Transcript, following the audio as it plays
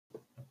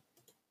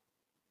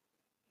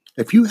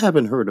If you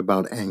haven't heard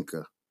about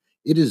Anchor,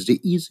 it is the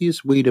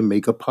easiest way to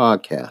make a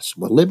podcast.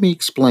 Well, let me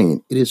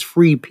explain. It is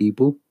free,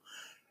 people.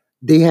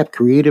 They have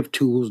creative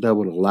tools that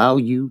will allow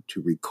you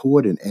to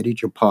record and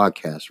edit your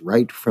podcast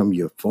right from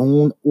your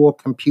phone or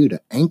computer.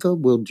 Anchor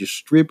will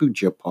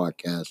distribute your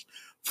podcast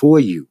for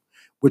you,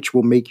 which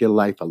will make your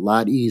life a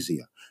lot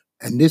easier.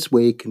 And this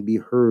way, it can be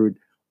heard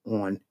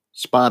on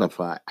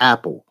Spotify,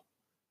 Apple,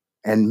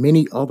 and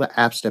many other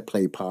apps that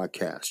play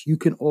podcasts. You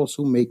can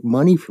also make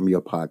money from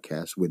your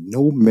podcast with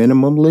no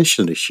minimum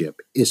listenership.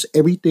 It's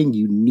everything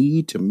you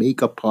need to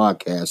make a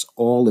podcast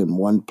all in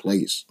one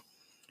place.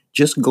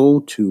 Just go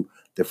to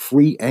the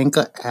free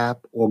Anchor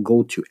app or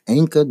go to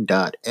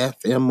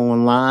anchor.fm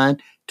online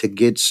to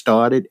get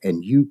started,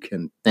 and you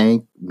can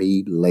thank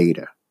me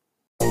later.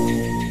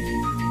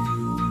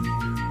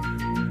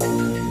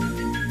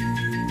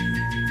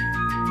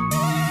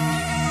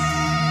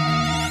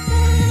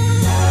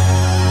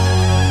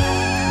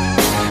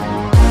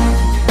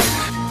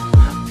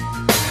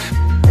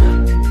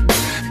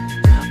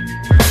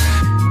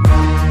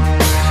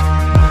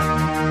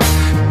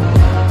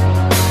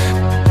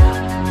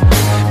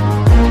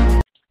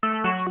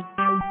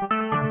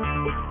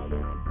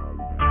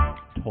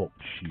 Talk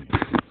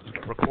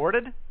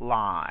recorded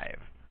live.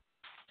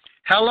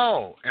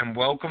 Hello, and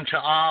welcome to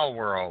Our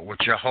World with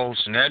your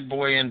hosts, Ned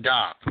Boy and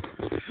Doc.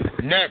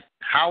 Ned,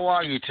 how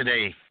are you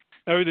today?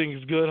 Everything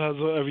is good. How's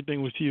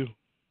everything with you?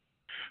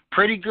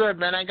 Pretty good,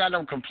 man. I got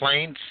no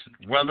complaints.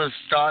 Weather's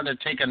starting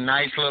to take a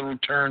nice little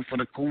turn for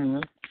the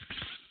cool,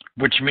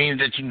 which means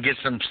that you can get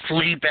some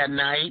sleep at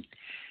night.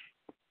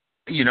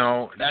 You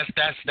know, that's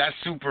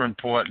super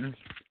important.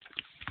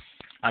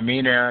 I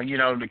mean,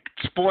 the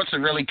sports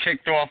have really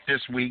kicked off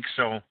this week,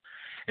 so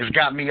it's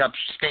got me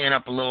staying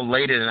up a little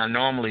later than I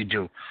normally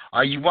do.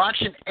 Are you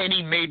watching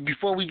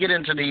before we get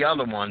into the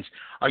other ones,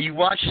 are you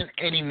watching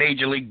any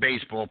Major League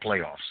Baseball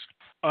playoffs?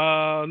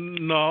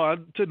 No, I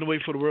didn't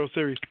wait for the World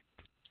Series.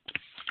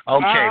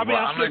 Okay,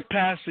 I slipped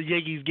past the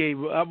Yankees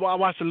game. I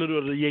watched a little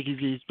of the Yankees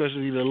game,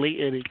 especially the late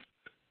inning.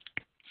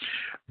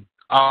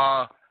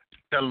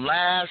 The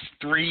last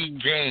 3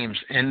 games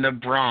in the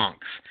Bronx,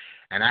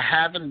 and I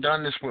haven't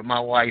done this with my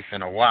wife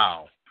in a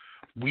while.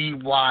 We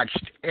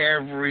watched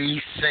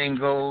every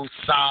single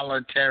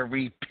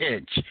solitary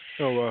pitch.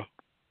 Oh, wow.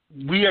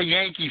 We are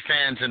Yankee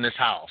fans in this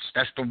house.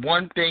 That's the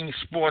one thing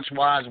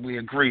sports-wise we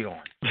agree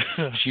on.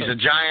 She's a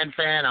Giant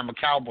fan. I'm a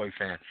Cowboy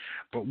fan.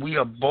 But we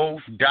are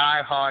both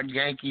diehard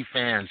Yankee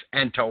fans.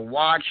 And to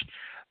watch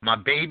my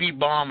baby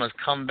Bombers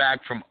come back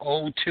from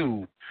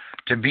 0-2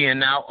 to being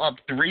now up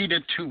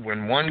 3-2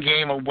 and 1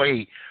 game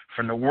away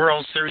from the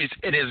World Series,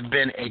 it has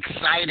been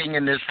exciting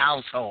in this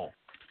household.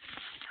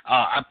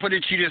 I put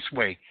it to you this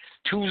way.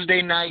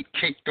 Tuesday night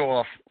kicked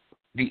off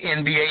the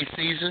NBA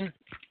season.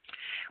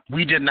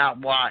 We did not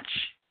watch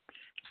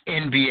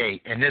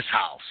NBA in this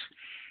house.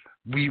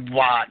 We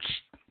watched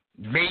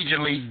Major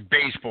League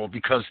Baseball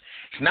because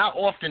it's not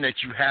often that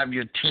you have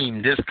your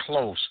team this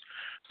close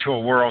to a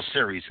World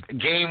Series.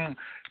 Game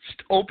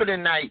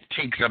opening night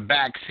takes a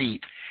back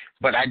seat,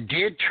 but I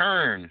did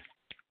turn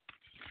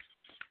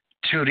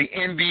to the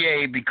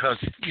NBA because,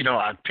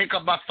 I pick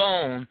up my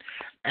phone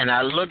and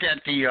I look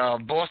at the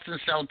Boston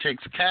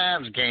Celtics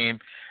Cavs game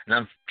and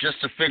I'm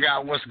just to figure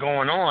out what's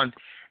going on,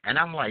 and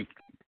I'm like,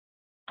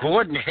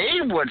 Gordon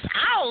Hayward's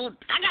out.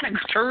 I got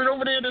to turn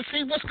over there to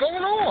see what's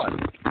going on.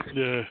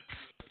 Yeah,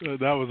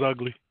 that was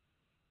ugly.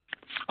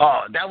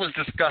 Oh, that was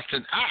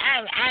disgusting.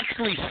 I've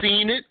actually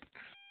seen it.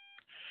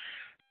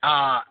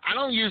 I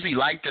don't usually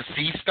like to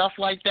see stuff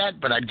like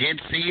that, but I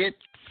did see it.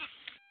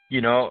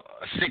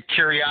 Sick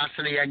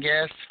curiosity, I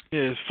guess.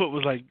 Yeah, his foot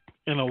was like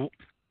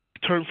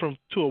turned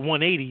to a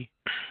 180.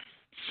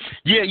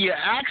 Yeah.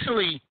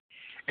 Actually,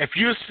 if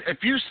you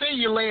say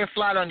you're laying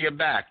flat on your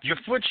back, your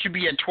foot should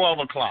be at 12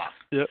 o'clock.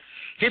 Yep.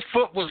 His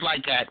foot was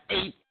like at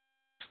 8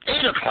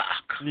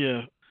 o'clock.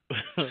 Yeah.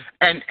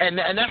 and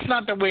that's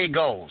not the way it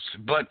goes.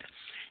 But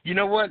you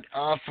know what?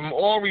 From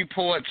all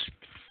reports,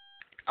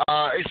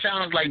 it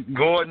sounds like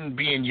Gordon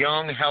being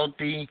young,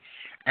 healthy,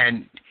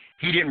 and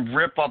he didn't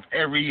rip up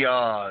every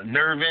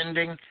nerve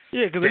ending.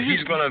 Yeah, because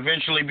he's going to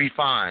eventually be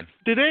fine.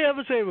 Did they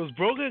ever say it was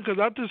broken? Because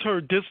I just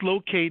heard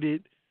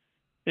dislocated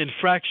and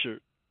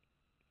fractured.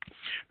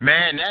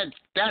 Man,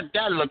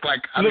 that looked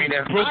like, I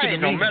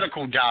ain't no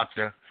medical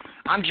doctor.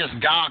 I'm just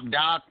doc,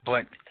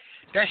 but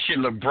that shit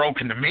looked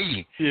broken to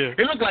me. Yeah.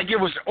 It looked like it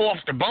was off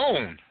the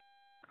bone.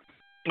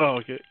 Oh,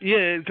 okay.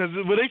 Yeah, because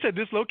when they said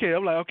dislocated,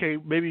 I'm like, okay,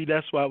 maybe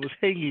that's why I was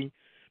hanging.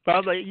 But I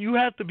was like, you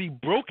have to be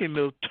broken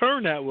to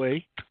turn that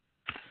way.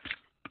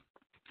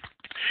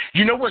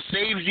 You know what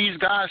saves these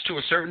guys to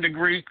a certain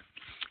degree?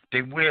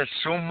 They wear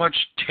so much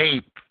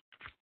tape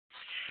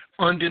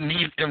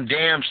underneath them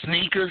damn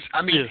sneakers.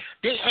 I mean,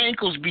 their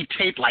ankles be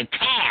taped like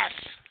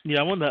casts.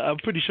 Yeah, I'm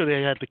pretty sure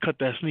they had to cut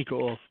that sneaker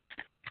off.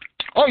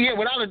 Oh, yeah,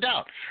 without a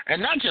doubt.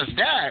 And not just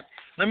that.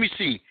 Let me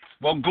see.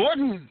 Well,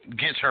 Gordon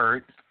gets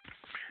hurt.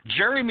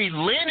 Jeremy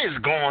Lin is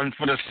gone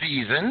for the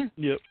season.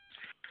 Yep.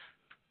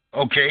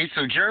 Okay,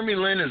 so Jeremy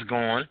Lin is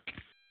gone.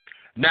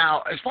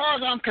 Now, as far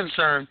as I'm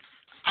concerned,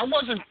 I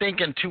wasn't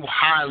thinking too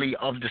highly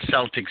of the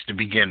Celtics to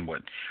begin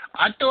with.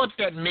 I thought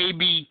that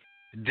maybe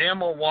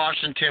them or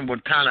Washington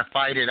would kind of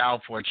fight it out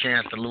for a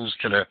chance to lose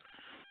to the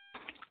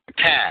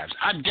Cavs.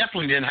 I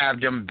definitely didn't have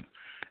them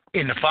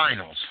in the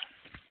finals.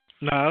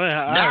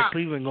 I had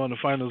Cleveland going to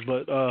finals,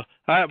 but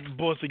I have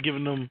Boston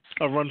giving them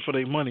a run for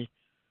their money.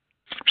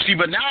 See,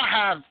 but now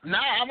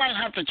I might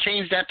have to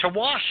change that to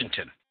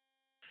Washington.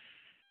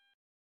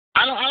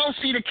 I don't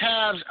see the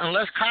Cavs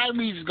unless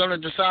Kyrie's going to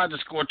decide to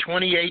score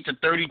 28 to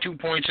 32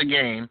 points a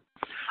game.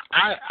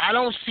 I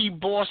don't see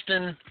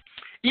Boston,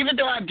 even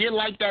though I did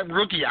like that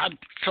rookie.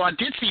 So I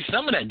did see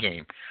some of that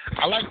game.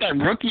 I like that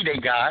rookie they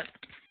got.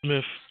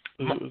 Smith.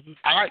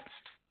 I like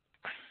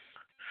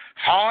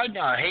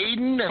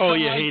Hayden. Oh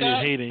yeah,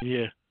 Hayden.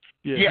 Yeah.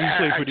 He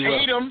played pretty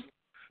well.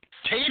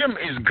 Tatum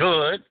is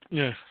good.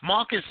 Yeah.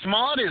 Marcus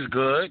Smart is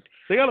good.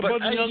 They got a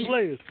bunch of young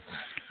players.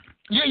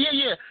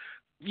 Yeah.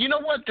 You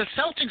know what? The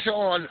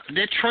Celtics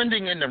they're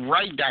trending in the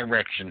right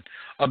direction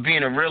of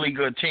being a really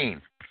good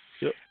team.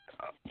 Yep.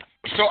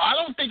 So I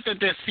don't think that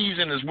their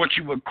season is what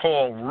you would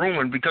call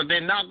ruined because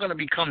they're not going to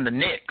become the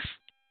Knicks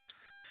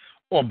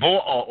or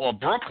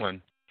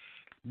Brooklyn.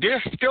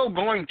 They're still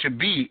going to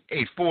be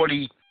a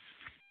 40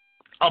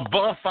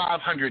 above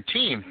 500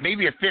 team,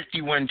 maybe a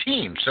 50-win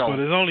team. So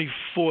there's only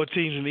 4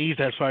 teams in the East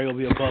that's probably going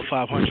to be above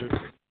 500.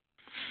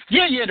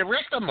 Yeah, the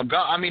rest of them are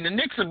gone. I mean, the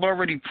Knicks have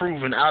already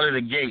proven out of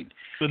the gate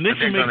that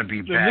they're going to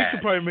be bad. The Knicks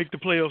will probably make the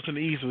playoffs in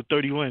the East with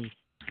 30 wins.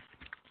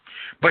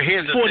 But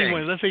here's the 40 thing.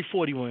 wins. Let's say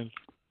 40 wins.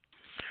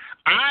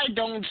 I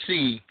don't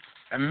see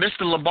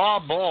Mr.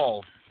 LeVar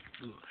Ball.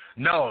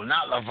 No,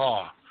 not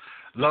LeVar.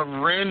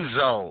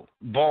 Lorenzo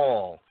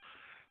Ball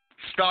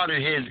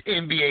started his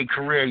NBA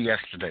career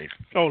yesterday.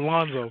 Oh,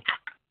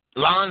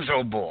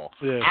 Lonzo Ball.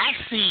 Yeah. I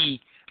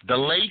see the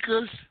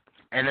Lakers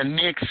and the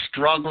Knicks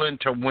struggling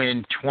to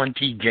win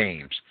 20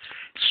 games.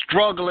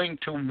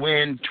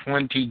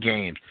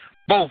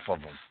 Both of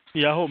them.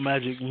 Yeah, I hope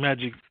Magic.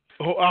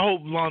 I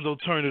hope Lonzo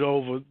turn it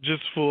over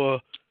just for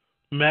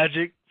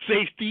Magic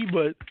safety.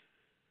 But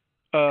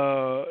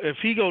if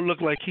he go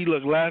look like he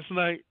looked last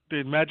night,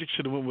 then Magic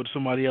should have went with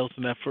somebody else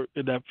in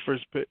that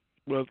first pick.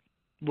 Well,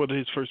 one of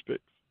his first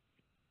picks.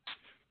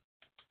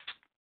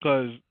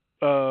 Because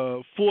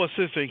 4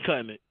 assists ain't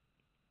cutting it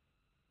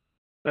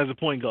as a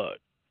point guard.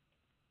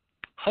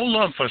 Hold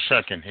on for a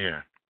second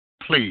here,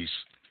 please.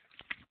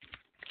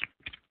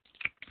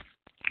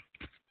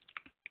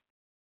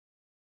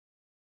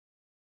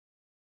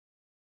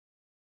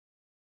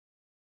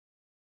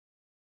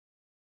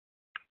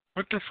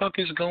 What the fuck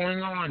is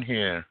going on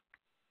here?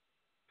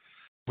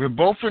 We're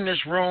both in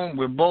this room,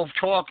 we're both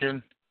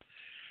talking,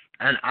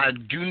 and I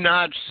do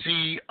not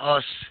see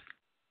us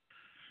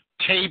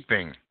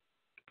taping.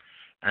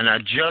 And I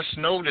just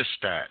noticed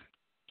that.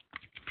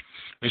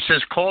 It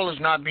says call is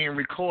not being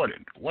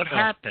recorded. What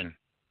happened?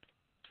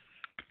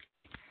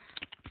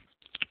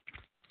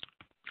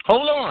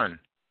 Hold on.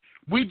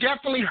 We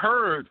definitely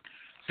heard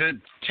the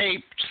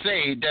tape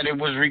say that it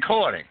was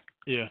recording.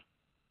 Yeah.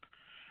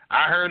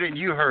 I heard it,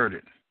 you heard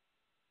it.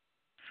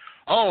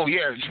 Oh,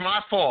 yeah, it's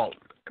my fault.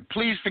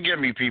 Please forgive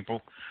me,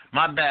 people.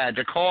 My bad.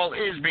 The call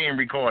is being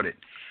recorded.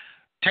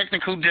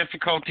 Technical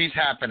difficulties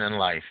happen in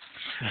life.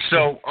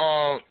 So,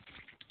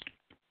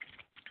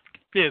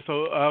 yeah,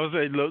 so I was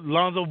saying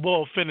Lonzo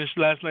Ball finished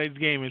last night's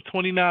game in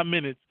 29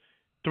 minutes,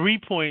 3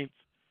 points,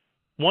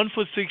 1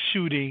 for 6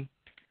 shooting,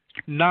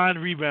 9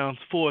 rebounds,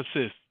 4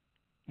 assists,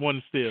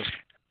 1 steal.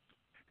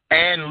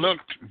 And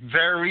looked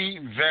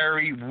very,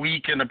 very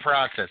weak in the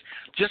process.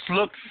 Just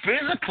looked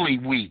physically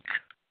weak.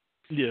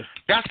 Yeah.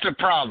 That's the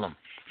problem.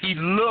 He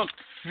looked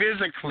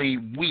physically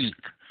weak.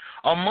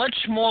 A much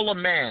smaller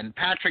man,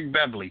 Patrick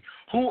Beverley,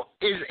 who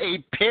is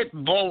a pit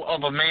bull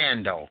of a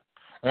man, though,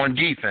 on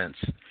defense.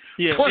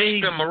 Yeah,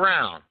 pushed them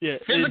around. Yeah,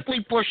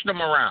 physically pushed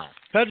them around.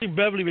 Patrick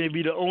Beverley may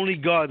be the only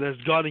guard that's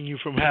guarding you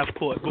from half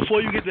court. Before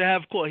you get to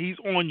half court, he's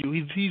on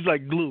you. He's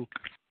like glue.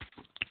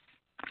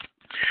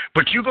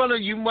 But you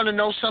want to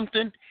know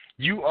something?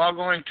 You are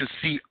going to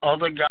see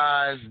other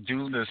guys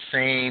do the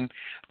same.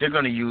 They're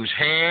going to use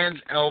hands,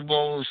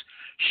 elbows,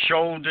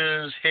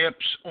 shoulders,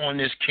 hips on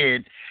this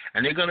kid,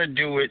 and they're going to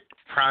do it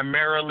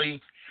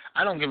primarily.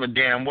 I don't give a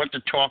damn what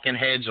the talking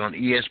heads on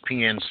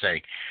ESPN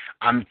say.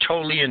 I'm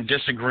totally in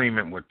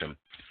disagreement with them.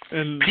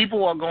 And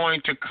people are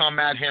going to come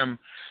at him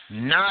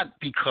not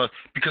because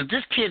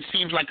this kid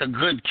seems like a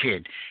good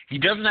kid. He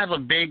doesn't have a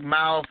big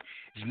mouth.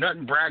 There's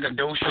nothing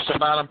braggadocious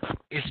about him.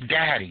 It's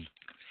daddy.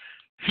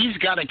 He's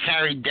got to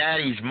carry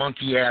daddy's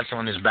monkey ass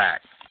on his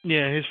back.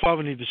 Yeah, his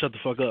father needs to shut the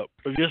fuck up.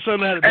 If your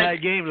son had a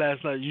bad game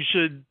last night, you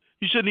shouldn't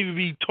even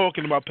be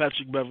talking about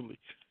Patrick Beverley.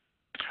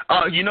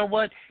 You know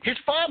what? His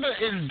father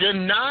is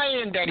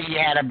denying that he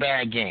had a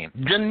bad game.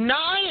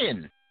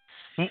 Denying.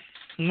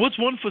 What's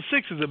 1 for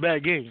 6 is a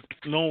bad game.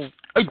 No.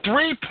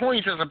 3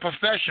 points as a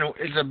professional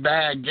is a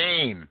bad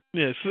game.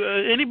 Yeah, so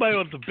anybody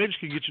off the bench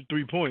can get you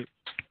 3 points.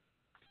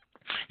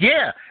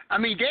 Yeah, I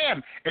mean,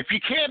 damn. If you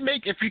can't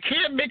make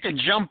a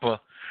jumper,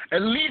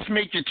 at least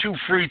make your 2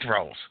 free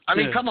throws. I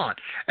mean, come on,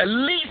 at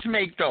least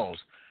make those.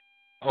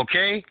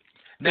 Okay.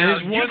 Now,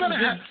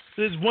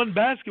 his one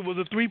basket was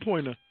a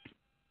 3-pointer.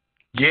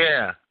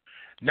 Yeah.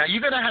 Now,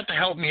 you're going to have to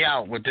help me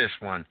out with this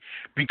one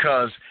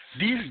because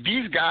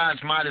these guys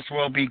might as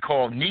well be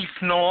called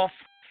Neesnorth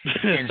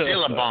and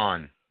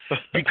Zillabon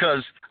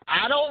because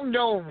I don't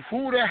know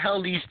who the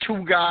hell these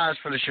two guys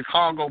for the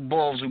Chicago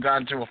Bulls who got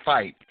into a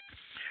fight.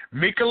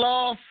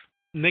 Nikolai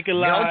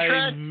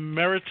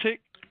Meritic.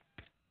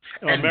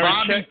 And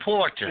Bobby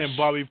Portis. And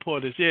Bobby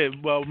Portis. Yeah,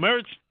 well,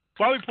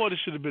 Bobby Portis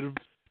should have been,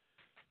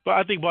 but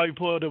I think Bobby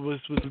Portis was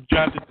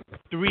drafted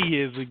 3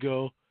 years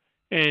ago.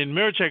 And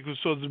Marichek was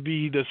supposed to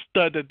be the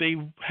stud that they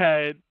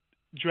had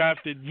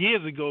drafted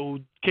years ago who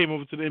came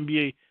over to the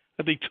NBA,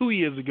 I think 2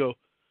 years ago.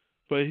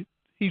 But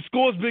he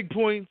scores big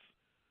points,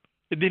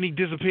 and then he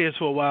disappears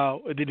for a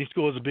while, and then he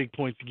scores the big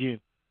points again.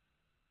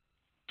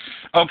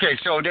 Okay,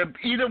 so they're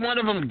either one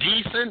of them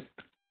decent?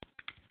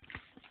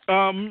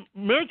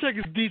 Marichek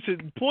is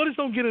decent. Portis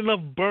don't get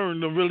enough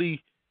burn to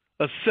really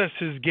assess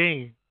his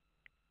game.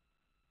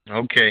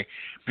 Okay,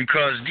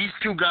 because these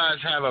two guys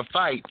have a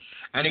fight,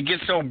 and it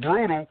gets so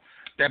brutal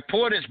that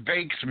Portis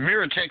bakes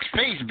Marichek's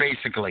face,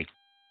 basically.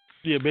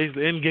 Yeah,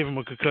 basically, and gave him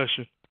a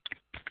concussion.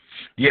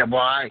 Yeah,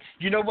 well,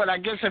 you know what? I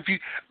guess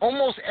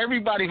almost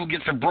everybody who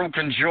gets a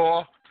broken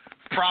jaw,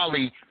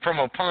 probably from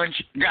a punch,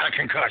 got a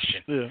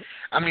concussion. Yeah.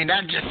 I mean,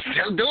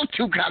 those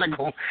two kind of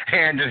go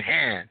hand in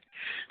hand.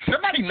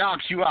 Somebody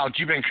knocks you out,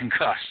 you've been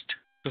concussed.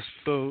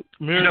 So,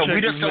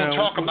 we just don't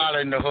talk about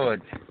it in the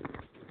hood.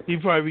 He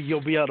probably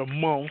will be out a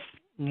month.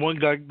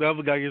 The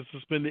other guy gets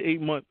suspended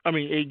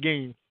 8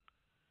 games.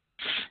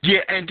 Yeah,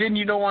 and then,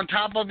 on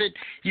top of it,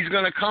 he's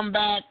going to come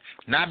back,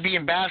 not be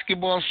in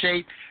basketball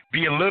shape,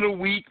 be a little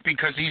weak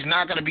because he's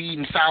not going to be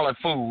eating solid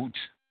foods.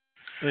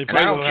 And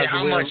I don't care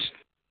how much.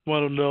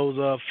 One of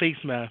those face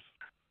masks.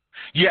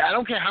 Yeah, I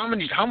don't care how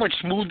much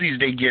smoothies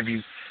they give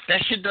you.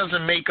 That shit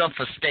doesn't make up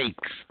for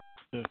steaks.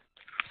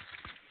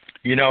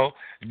 Yeah.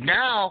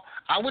 Now,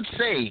 I would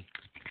say,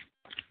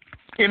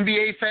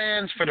 NBA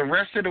fans, for the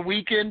rest of the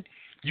weekend,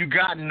 you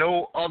got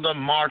no other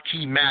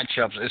marquee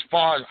matchups, as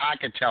far as I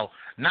can tell.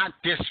 Not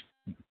this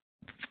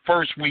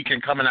first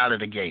weekend coming out of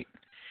the gate.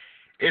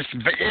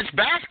 It's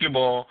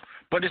basketball,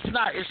 but it's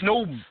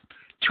no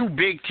two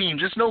big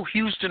teams. It's no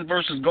Houston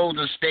versus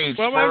Golden State.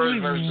 Well,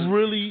 I'm actually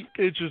really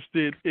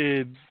interested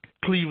in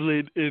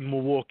Cleveland and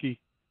Milwaukee.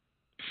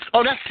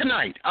 Oh, that's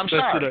tonight. That's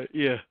sorry. Tonight,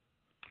 yeah.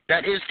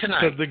 That is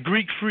tonight. Because the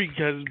Greek Freak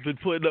has been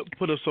put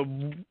up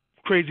some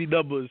crazy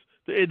numbers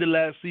the end of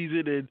last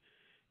season, and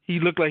he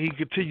looked like he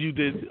continued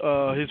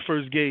his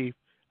first game.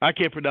 I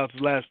can't pronounce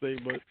his last name,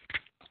 but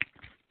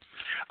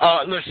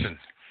listen,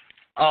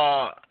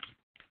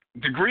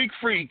 the Greek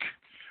Freak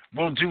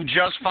will do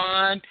just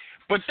fine,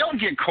 but don't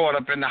get caught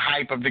up in the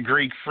hype of the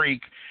Greek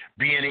Freak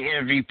being the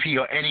MVP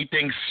or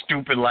anything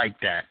stupid like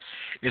that.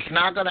 It's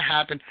not going to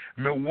happen.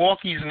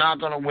 Milwaukee's not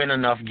going to win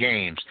enough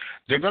games.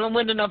 They're going to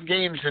win enough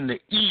games in the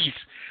East,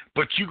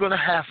 but you're going to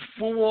have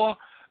 4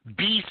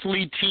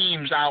 beastly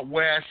teams out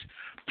west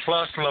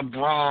plus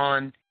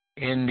LeBron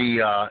in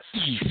the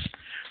East.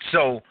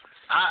 So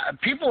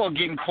people are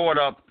getting caught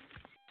up.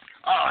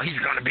 Oh, he's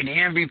going to be the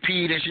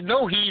MVP this year.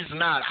 No, he's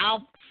not.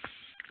 I'll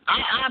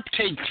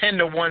take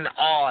 10-1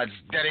 odds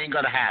that ain't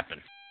going to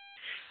happen.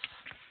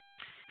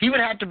 He would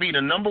have to be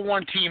the number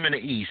 1 team in the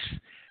East.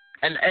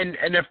 And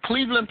if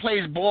Cleveland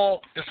plays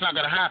ball, it's not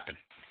going to happen.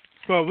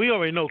 Well, we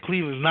already know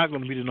Cleveland's not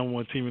going to be the number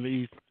 1 team in the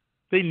East.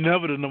 They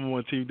never the number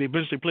 1 team. They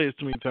bench their players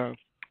too many times.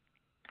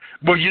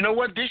 Well, you know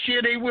what? This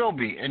year they will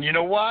be. And you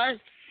know why?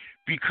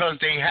 Because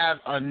they have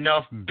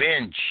enough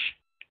bench.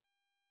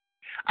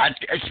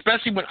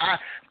 Especially when I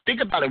think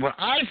about it, when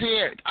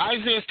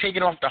Isaiah's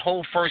taking off the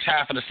whole first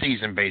half of the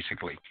season,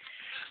 basically.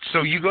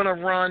 So you're going to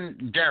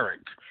run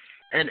Derek.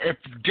 And if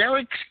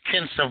Derek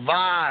can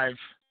survive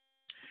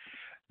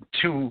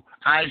to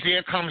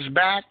Isaiah comes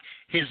back,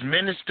 his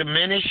minutes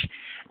diminish,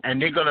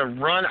 and they're going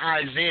to run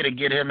Isaiah to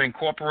get him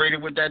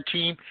incorporated with that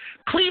team.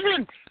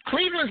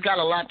 Cleveland's got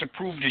a lot to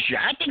prove this year.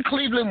 I think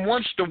Cleveland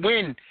wants to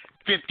win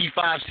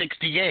 55,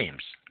 60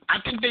 games. I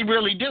think they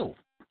really do.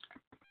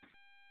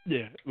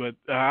 Yeah, but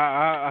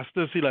I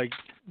still see, like,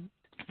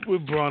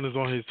 LeBron is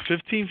on his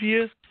 15th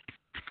year.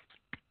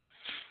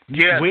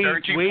 Yeah,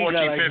 13,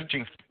 14,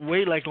 15.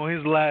 Wade, like, on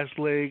his last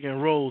leg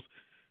and rolls.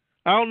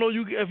 I don't know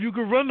if you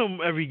could run them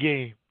every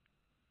game.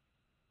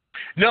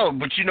 No,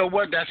 but you know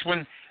what? That's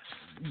when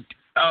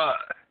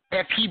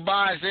if he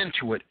buys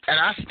into it, and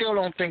I still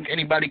don't think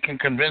anybody can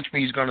convince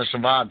me he's going to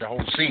survive the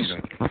whole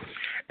season.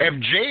 If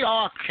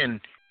JR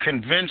can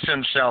convince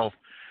himself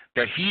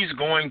that he's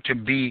going to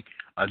be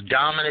a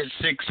dominant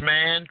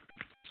 6-man,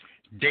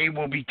 they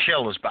will be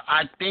killers. But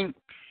I think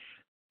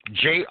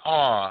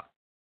JR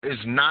is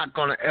not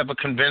going to ever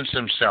convince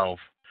himself.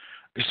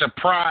 It's a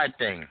pride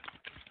thing.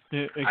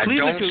 Yeah, I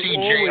don't see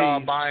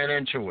JR buying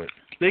into it.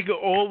 They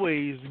could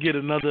always get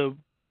another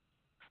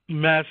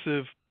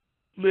massive.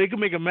 They could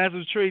make a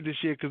massive trade this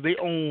year because they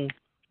own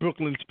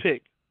Brooklyn's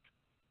pick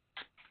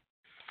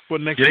for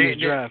next year's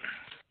draft.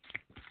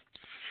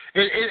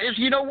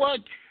 You know what?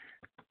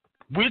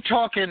 We're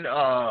talking.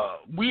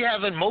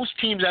 Most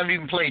teams haven't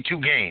even played 2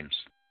 games.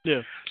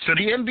 Yeah. So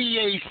the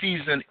NBA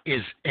season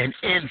is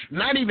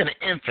not even an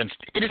infant.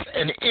 It is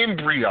an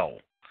embryo.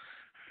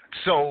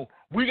 So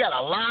we got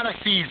a lot of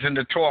season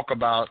to talk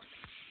about,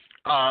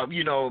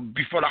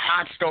 before the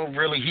hot stove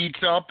really heats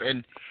up.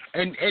 And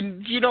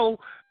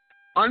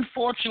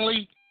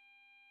unfortunately,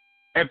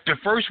 if the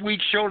first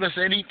week showed us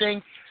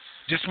anything,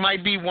 this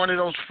might be one of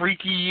those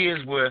freaky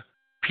years where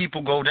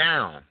people go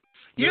down.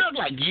 You know,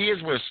 like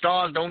years where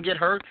stars don't get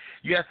hurt.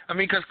 Yeah,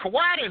 because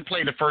Kawhi didn't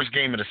play the first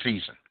game of the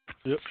season.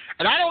 Yep.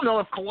 And I don't know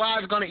if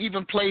Kawhi is going to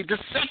even play the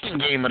second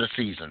game of the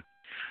season.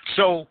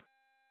 So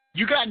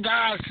you got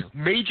guys,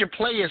 major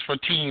players for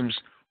teams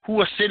who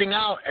are sitting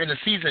out and the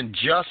season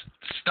just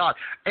started.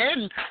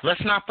 And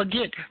let's not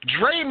forget,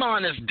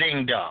 Draymond is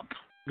dinged up.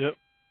 Yep.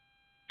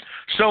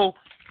 So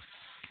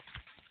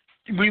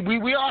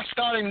we are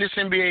starting this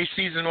NBA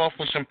season off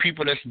with some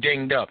people that's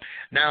dinged up.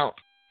 Now,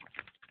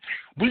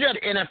 we got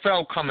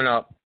NFL coming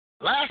up.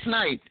 Last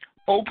night,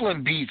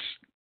 Oakland beats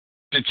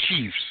the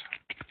Chiefs.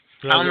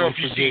 I don't know if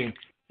you've seen.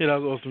 Yeah,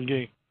 that was an awesome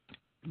game.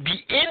 The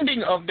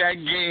ending of that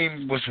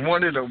game was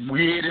one of the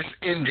weirdest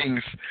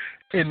endings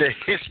in the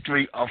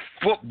history of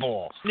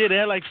football. Yeah, they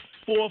had like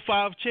 4 or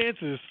 5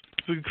 chances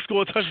to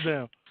score a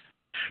touchdown.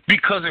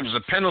 Because it was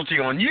a penalty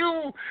on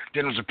you,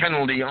 then it was a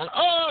penalty on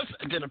us,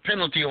 and then a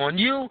penalty on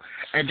you,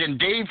 and then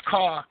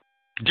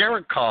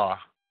Derek Carr.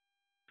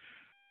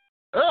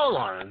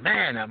 Oh,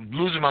 man, I'm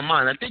losing my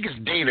mind. I think it's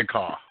David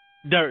Carr.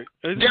 Derek.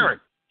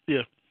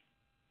 Yeah.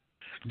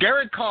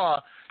 Derek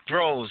Carr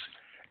throws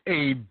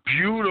a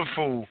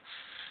beautiful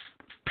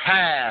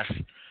pass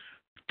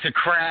to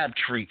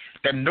Crabtree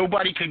that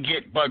nobody could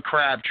get but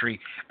Crabtree,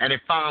 and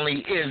it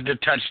finally is the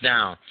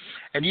touchdown.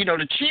 And,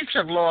 the Chiefs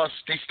have lost.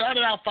 They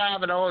started out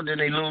 5-0, and then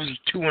they lose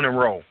 2 in a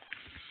row.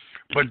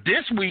 But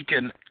this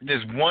weekend,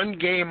 there's one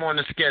game on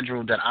the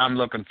schedule that I'm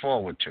looking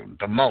forward to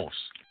the most.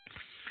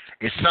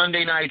 It's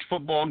Sunday night's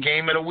football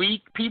game of the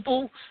week,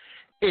 people.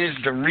 It is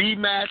the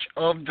rematch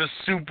of the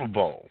Super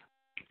Bowl.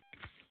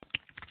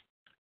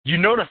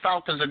 The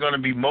Falcons are going to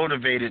be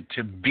motivated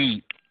to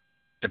beat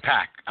the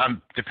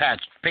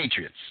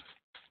Patriots.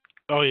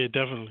 Oh, yeah,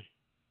 definitely.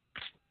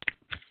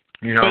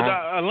 But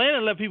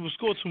Atlanta let people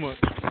score too much.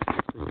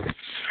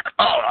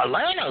 Oh,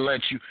 Atlanta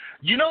lets you.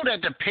 You know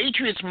that the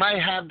Patriots might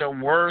have the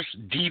worst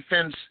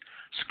defense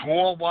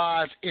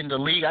score-wise in the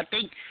league. I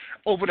think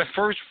over the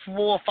first 4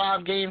 or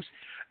 5 games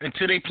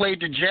until they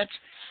played the Jets,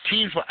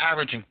 teams were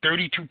averaging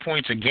 32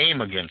 points a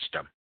game against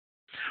them.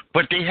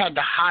 But they had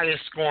the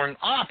highest scoring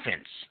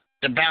offense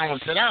to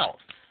balance it out.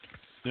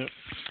 Yep.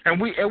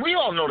 And we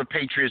all know the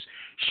Patriots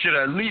should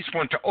have at least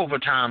went to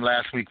overtime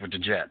last week with the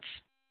Jets.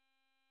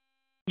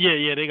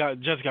 Yeah,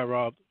 Jets got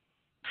robbed.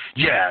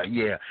 Yeah.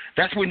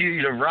 That's when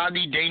you're the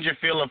Rodney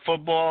Dangerfield of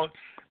football.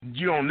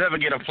 You don't never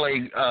get a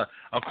play.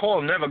 A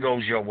call never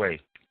goes your way.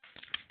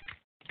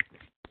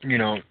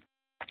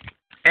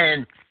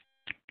 And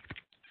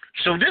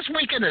so this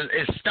weekend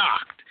is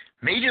stocked.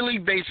 Major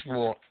League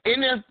Baseball,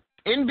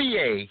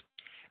 NBA,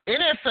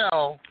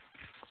 NFL,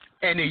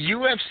 and the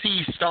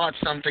UFC start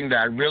something that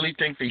I really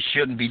think they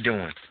shouldn't be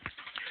doing.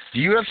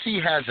 The UFC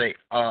has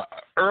a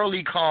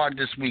early card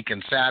this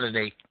weekend,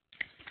 Saturday,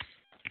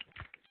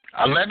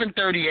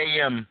 11:30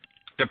 a.m.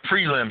 The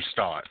prelims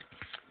start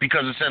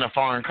because it's in a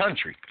foreign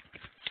country.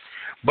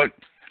 But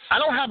I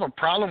don't have a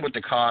problem with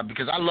the card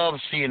because I love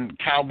seeing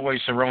Cowboy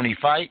Cerrone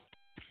fight.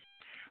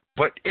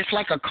 But it's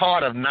like a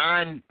card of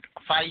 9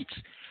 fights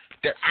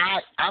that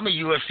I'm a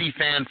UFC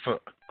fan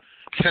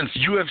since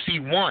UFC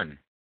 1.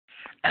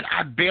 And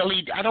I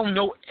don't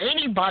know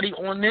anybody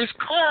on this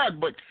card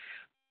but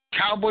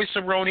Cowboy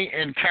Cerrone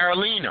and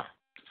Carolina.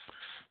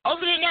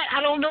 Other than that,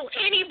 I don't know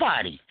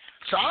anybody.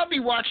 So I'll be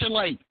watching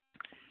like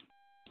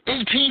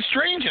 18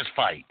 strangers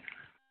fight.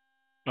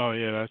 Oh,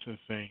 yeah, that's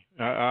insane.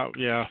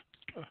 Yeah.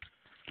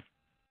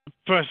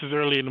 First is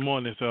early in the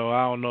morning, so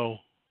I don't know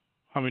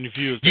how many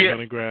views they're going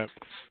to grab.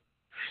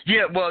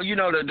 Yeah, well,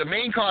 the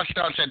main card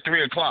starts at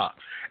 3 o'clock.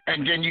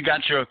 And then you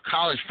got your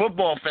college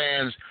football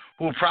fans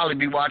who will probably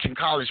be watching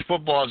college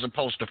football as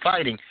opposed to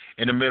fighting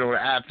in the middle of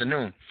the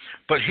afternoon.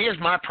 But here's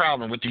my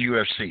problem with the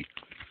UFC.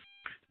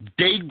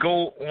 They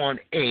go on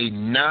a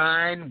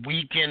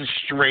 9-weekend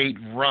straight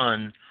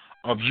run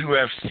of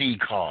UFC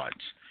cards.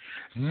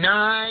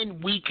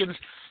 9 weekends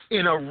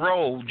in a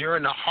row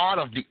during the heart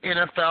of the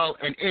NFL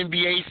and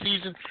NBA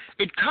season.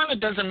 It kind of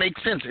doesn't make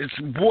sense.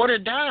 It's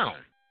watered down.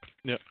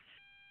 Yeah.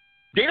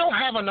 They don't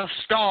have enough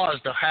stars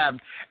to have.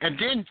 And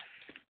then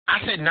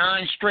I said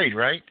 9 straight,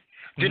 right?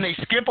 Then they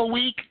skip a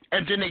week,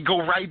 and then they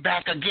go right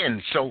back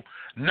again. So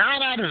 9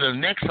 out of the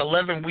next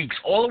 11 weeks,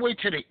 all the way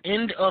to the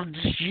end of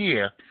this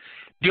year,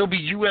 there'll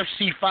be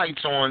UFC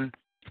fights on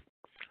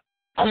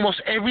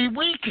almost every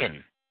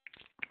weekend.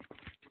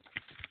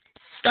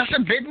 That's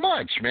a bit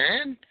much,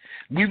 man.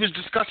 We was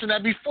discussing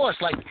that before.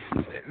 It's like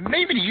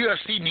maybe the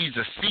UFC needs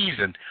a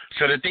season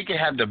so that they can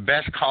have the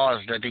best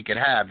cards that they can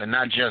have and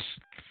not just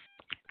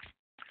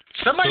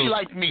somebody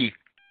like me.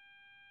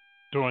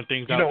 Throwing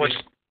things out there.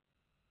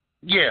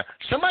 Yeah,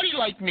 somebody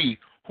like me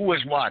who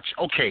has watched,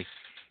 okay,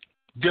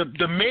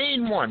 The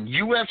main one,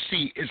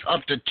 UFC, is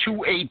up to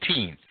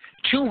 218.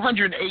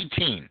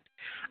 218.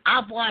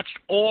 I've watched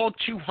all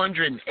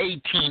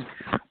 218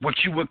 what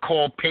you would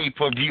call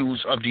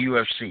pay-per-views of the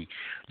UFC.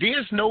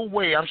 There's no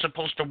way I'm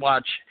supposed to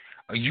watch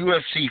a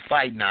UFC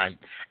fight night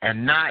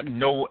and not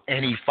know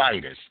any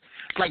fighters.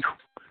 Like,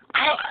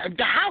 how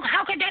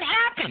could that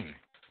happen?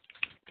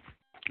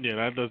 Yeah,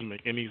 that doesn't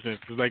make any sense.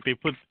 It's like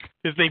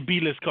it's their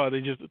B-list card.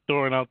 They just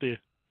throw it out there.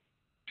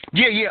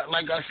 Yeah.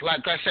 Like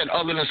I said,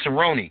 other than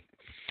Cerrone.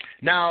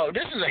 Now,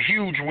 this is a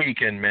huge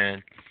weekend,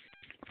 man.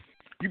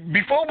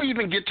 Before we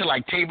even get to,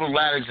 like, tables,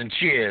 ladders, and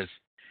chairs,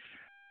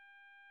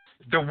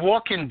 The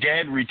Walking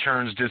Dead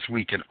returns this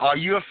weekend. Are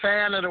you a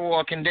fan of The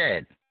Walking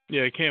Dead?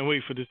 Yeah, I can't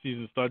wait for this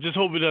season to start. Just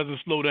hope it doesn't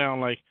slow down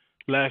like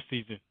last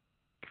season.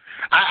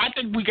 I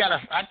think we gotta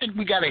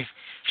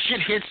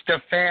shit hits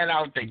the fan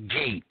out the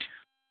gate.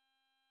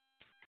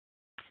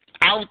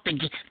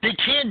 They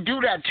can't do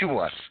that to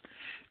us.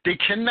 They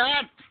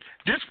cannot.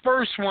 This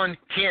first one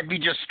can't be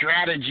just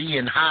strategy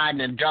and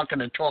hiding and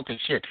ducking and talking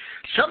shit.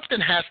 Something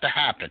has to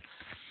happen.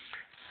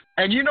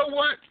 And you know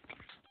what?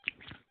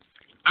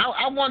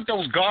 I want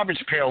those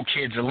garbage pail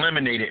kids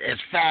eliminated as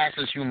fast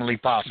as humanly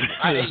possible.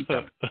 I hate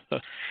them.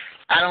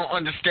 I don't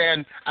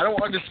understand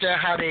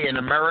how they in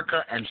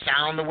America and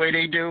sound the way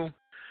they do.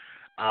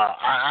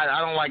 I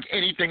don't like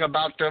anything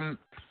about them.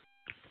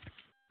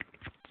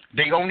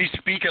 They only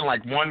speak in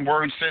like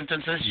one-word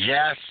sentences.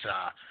 Yes,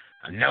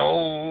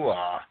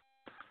 no.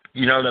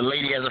 The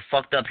lady has a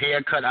fucked up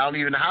haircut. I don't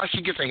even know how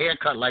she gets a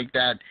haircut like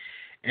that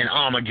in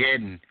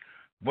Armageddon.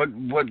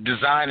 What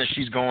designer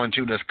she's going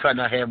to that's cutting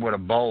her hair with a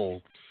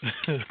bowl.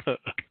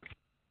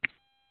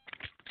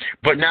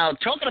 But now,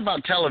 talking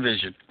about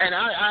television, and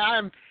I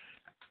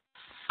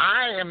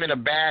am in a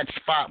bad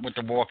spot with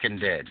The Walking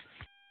Dead.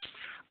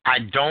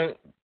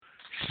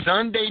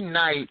 Sunday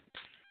night,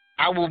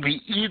 I will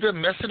be either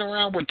messing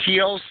around with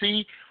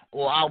TLC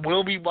or I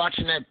will be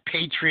watching that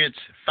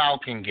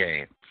Patriots-Falcon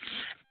game.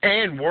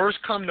 And worst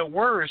come to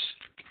worst,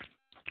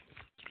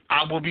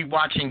 I will be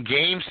watching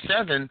Game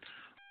 7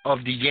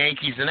 of the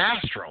Yankees and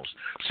Astros.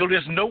 So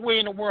there's no way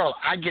in the world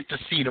I get to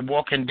see The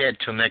Walking Dead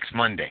till next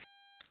Monday.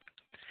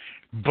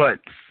 But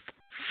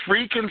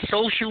freaking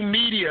social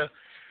media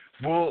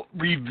will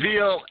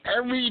reveal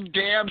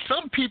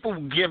some people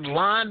give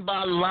line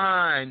by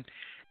line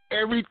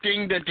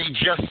everything that they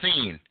just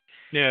seen.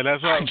 Yeah,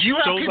 that's why. Do you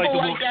have people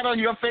like that on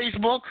your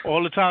Facebook?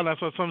 All the time.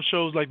 That's why some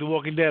shows like The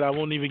Walking Dead, I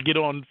won't even get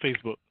on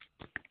Facebook.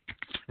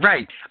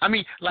 Right. I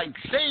mean, like,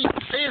 say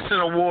it's an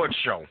award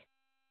show.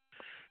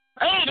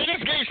 Hey, they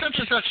just gave such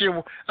and such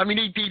a. I mean,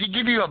 they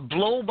give you a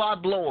blow by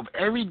blow of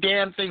every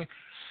damn thing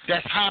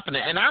that's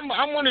happening. And I'm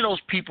one of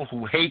those people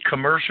who hate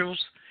commercials,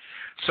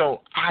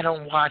 so I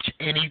don't watch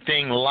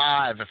anything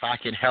live if I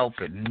can help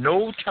it.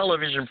 No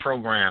television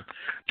program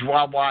do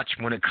I watch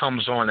when it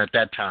comes on at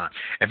that time.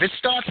 If it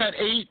starts at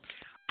 8,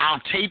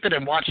 I'll tape it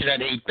and watch it at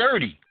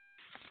 8:30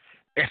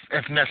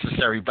 if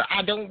necessary. But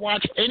I don't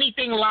watch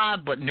anything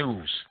live but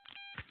news.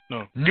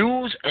 No.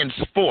 News and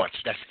sports.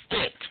 That's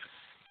it.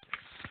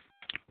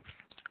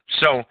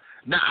 So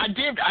now I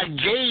gave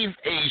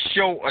a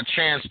show a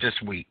chance this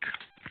week.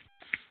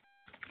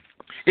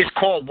 It's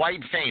called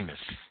White Famous.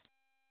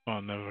 Oh,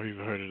 never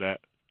even heard of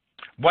that.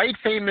 White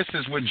Famous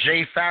is with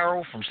Jay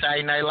Farrell from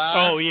Saturday Night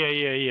Live. Oh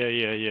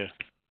yeah.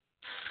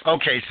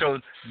 Okay, so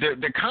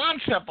the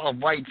concept of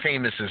White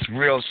Famous is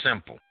real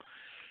simple.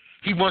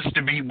 He wants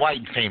to be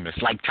white famous,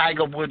 like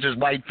Tiger Woods is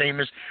white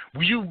famous.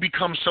 When you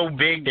become so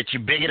big that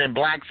you're bigger than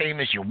black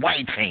famous, you're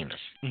white famous.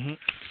 Mm-hmm.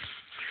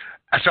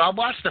 So I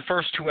watched the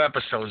first 2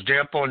 episodes.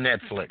 They're up on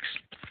Netflix.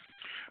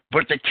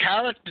 But the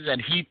character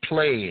that he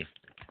played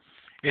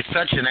is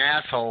such an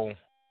asshole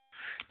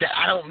that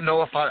I don't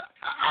know if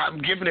I'm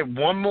giving it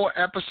one more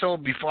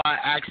episode before I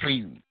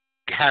actually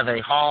have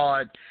a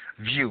hard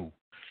view.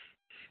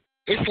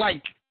 It's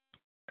like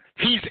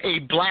he's a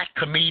black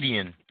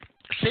comedian.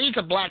 Say he's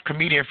a black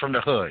comedian from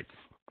the hood.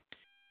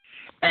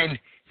 And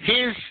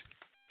his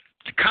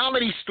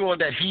comedy store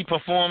that he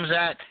performs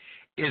at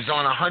is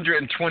on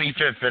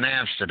 125th in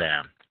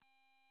Amsterdam.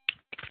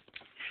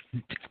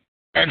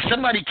 And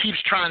somebody keeps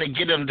trying to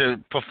get him to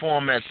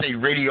perform at, say,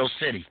 Radio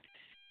City.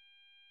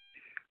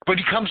 But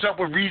he comes up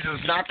with reasons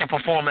not to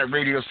perform at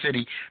Radio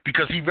City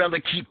because he'd rather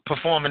keep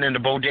performing in the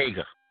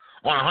bodega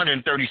on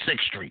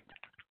 136th Street.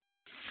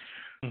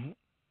 Mm-hmm.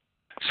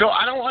 So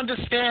I don't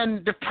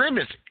understand the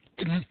premise.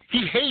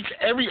 He hates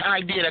every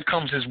idea that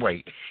comes his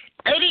way.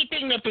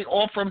 Anything that they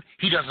offer him,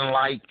 he doesn't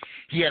like.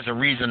 He has a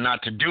reason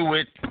not to do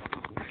it.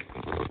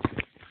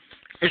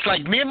 It's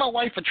like me and my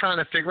wife are trying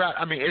to figure out,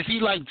 I mean, is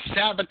he like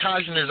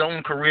sabotaging his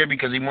own career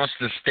because he wants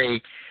to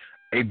stay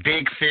a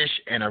big fish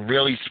in a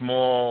really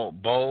small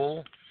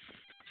bowl?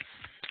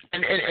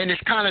 And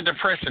it's kind of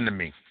depressing to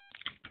me.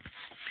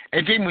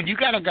 And then when you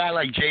got a guy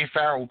like Jay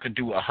Farrell who could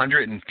do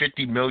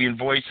 150 million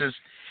voices,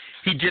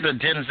 he did a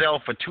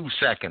Denzel for 2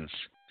 seconds.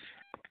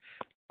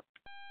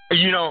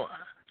 You know,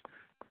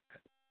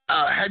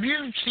 have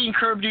you seen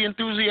Curb the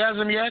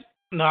Enthusiasm yet?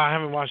 No, I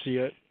haven't watched it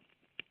yet.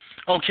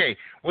 Okay,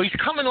 well, he's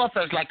coming off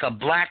as like a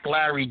black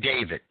Larry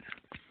David.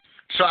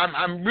 So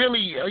I'm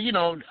really,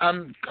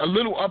 I'm a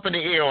little up in the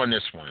air on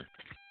this one.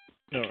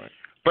 All right.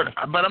 But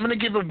I'm going to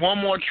give it one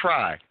more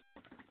try.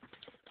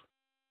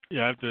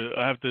 Yeah,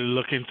 I have to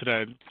look into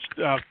that.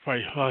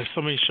 Probably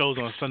so many shows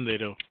on Sunday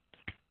though.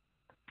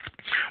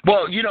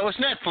 Well, it's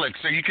Netflix,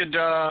 so you could.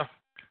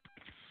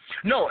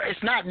 No,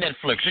 it's not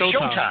Netflix. It's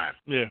Showtime.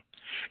 Yeah.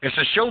 It's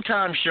a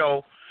Showtime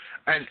show,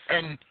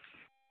 and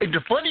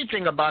the funny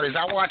thing about it is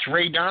I watch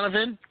Ray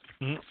Donovan,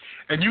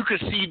 and you could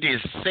see the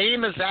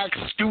same exact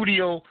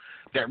studio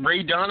that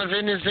Ray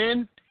Donovan is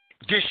in.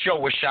 This show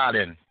was shot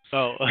in.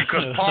 Oh.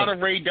 Because part of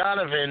Ray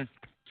Donovan's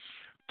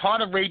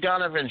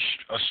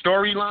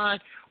storyline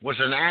was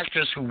an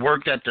actress who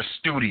worked at the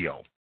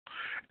studio.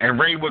 And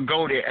Ray would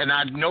go there, and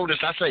I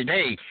noticed, I said,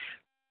 hey,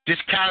 this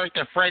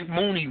character, Frank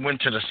Mooney,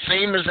 went to the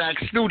same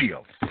exact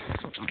studio.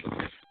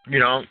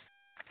 Now,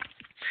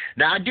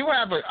 I do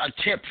have a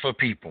tip for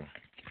people.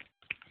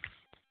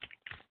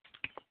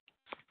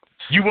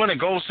 You want to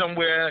go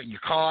somewhere, your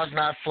car's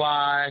not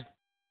fly,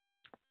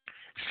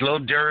 it's a little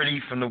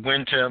dirty from the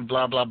winter,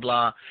 blah, blah,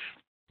 blah.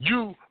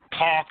 You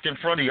parked in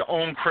front of your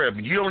own crib.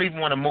 You don't even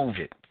want to move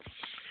it.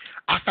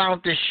 I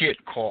found this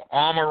shit called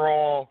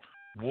Ourworld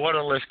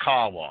Waterless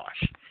Car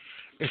Wash.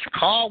 It's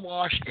car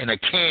wash in a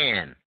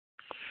can,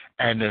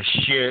 and the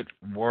shit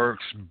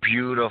works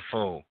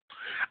beautiful.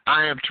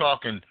 I am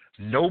talking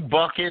no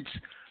buckets,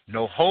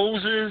 no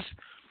hoses,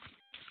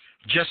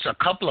 just a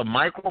couple of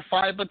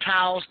microfiber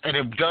towels, and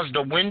it does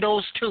the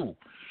windows too.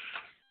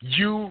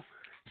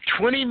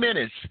 20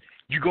 minutes,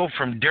 you go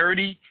from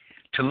dirty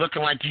to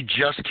looking like you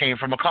just came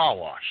from a car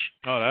wash.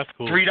 Oh, that's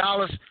cool.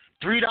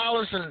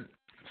 $3, and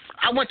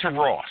I went to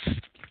Ross.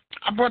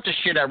 I bought this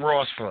shit at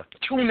Ross for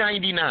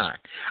 $2.99.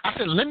 I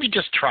said, let me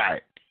just try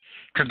it,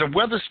 because the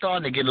weather's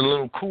starting to get a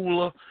little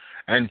cooler,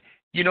 and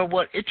you know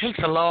what? It takes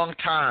a long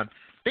time.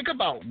 Think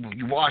about when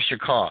you wash your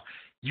car.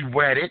 You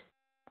wet it.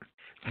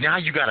 Now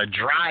you got to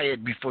dry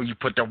it before you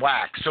put the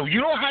wax. So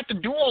you don't have to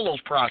do all those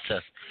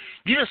processes.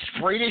 You just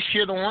spray this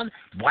shit on,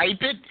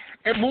 wipe it,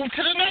 and move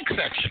to the next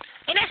section.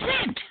 And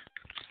that's it.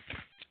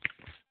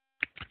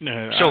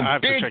 Yeah, so I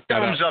have big to check that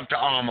thumbs out. up to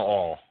Armor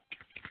All.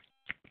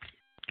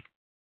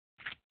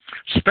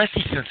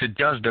 Especially since it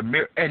does the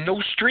mirror. And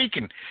no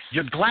streaking.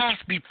 Your glass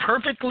be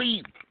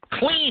perfectly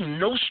clean.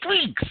 No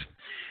streaks.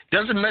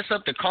 Doesn't mess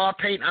up the car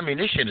paint. I mean,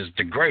 this shit is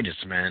the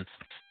greatest, man.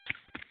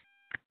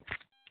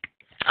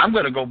 I'm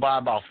going to go buy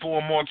about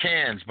 4 more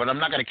cans, but I'm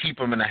not going to keep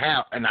them in the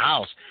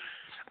house.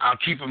 I'll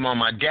keep them on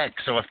my deck,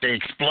 so if they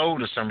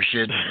explode or some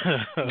shit,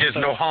 there's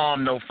no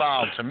harm, no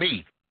foul to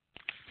me.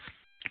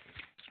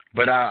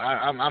 But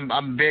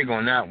I'm big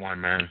on that one,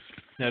 man.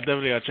 Yeah,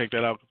 definitely got to check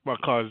that out. My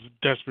car is in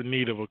desperate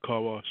need of a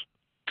car wash.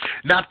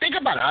 Now, think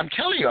about it. I'm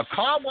telling you, a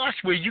car wash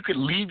where you could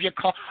leave your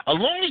car, as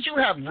long as you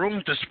have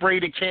room to spray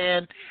the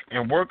can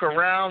and work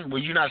around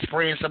where you're not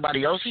spraying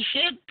somebody else's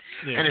shit,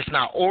 and it's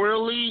not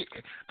oily,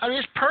 I mean,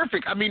 it's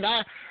perfect. I mean,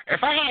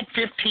 if I had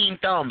 15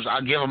 thumbs,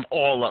 I'd give them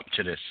all up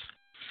to this.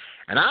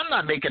 And I'm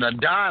not making a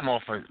dime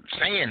off of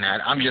saying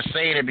that. I'm just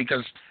saying it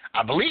because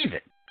I believe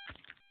it.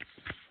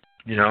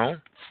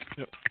 Yep.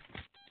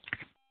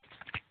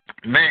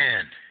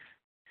 Man.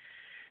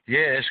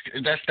 Yeah,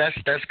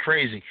 that's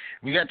crazy.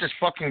 We got this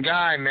fucking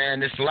guy, man,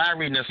 this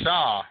Larry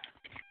Nassar.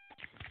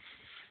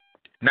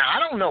 Now, I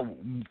don't know,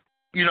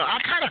 I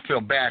kind of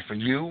feel bad for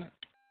you,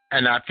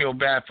 and I feel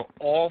bad for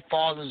all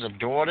fathers of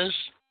daughters.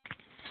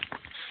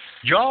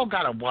 Y'all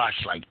got to watch,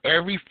 like,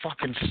 every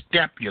fucking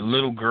step your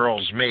little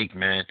girls make,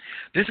 man.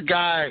 This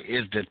guy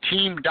is the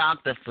team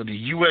doctor for the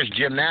U.S.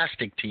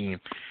 gymnastic team.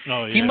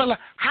 Oh, yeah.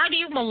 How do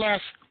you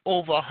molest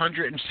over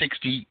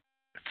 160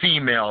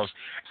 females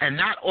and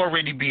not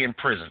already be in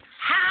prison?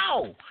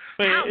 How?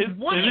 Wait,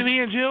 isn't he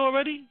in jail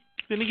already?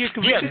 Didn't he get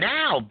convicted? Yeah,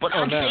 now. But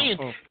I'm saying,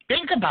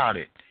 think about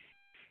it.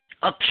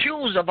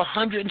 Accused of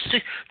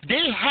 106.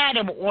 They had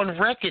him on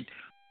record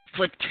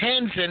for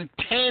tens and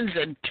tens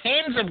and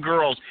tens of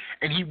girls,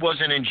 and he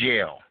wasn't in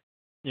jail.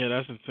 Yeah,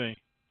 that's insane.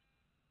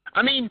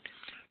 I mean,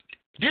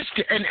 this,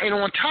 and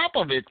on top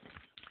of it,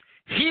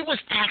 he was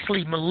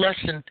actually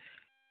molesting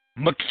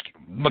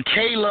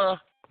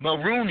Michaela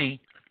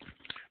Maroney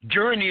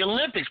during the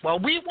Olympics. While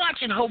we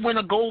watching her win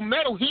a gold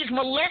medal, he's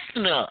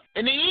molesting her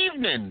in the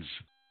evenings.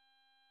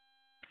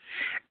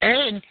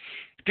 And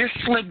this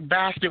slick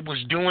bastard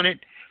was doing it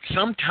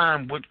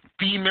sometime with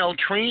female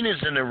trainers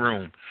in the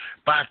room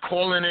by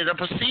calling it a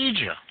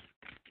procedure.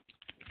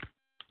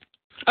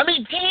 I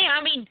mean,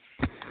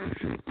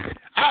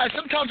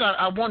 sometimes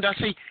I wonder, I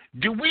say,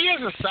 do we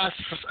as a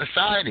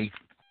society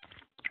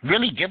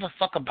really give a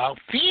fuck about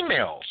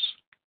females?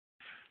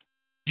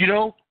 You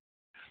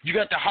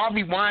got the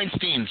Harvey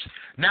Weinsteins.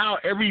 Now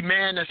every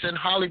man that's in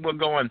Hollywood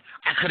going,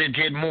 I could have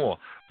did more.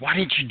 Why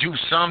didn't you do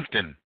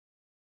something?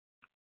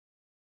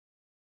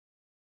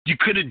 You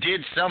could have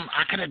did some.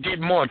 I could have did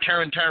more.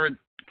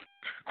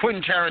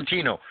 Quentin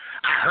Tarantino.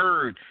 I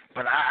heard,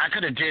 but I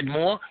could have did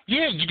more.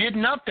 Yeah, you did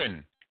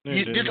nothing.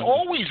 There's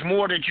always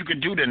more that you could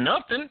do than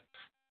nothing.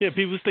 Yeah,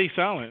 people stay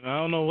silent. I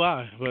don't know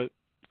why, but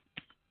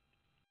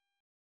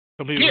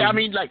Yeah, I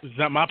mean, like, it's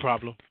not my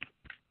problem.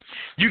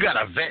 You got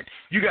to vet,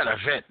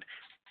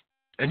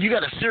 and you got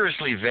to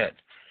seriously vet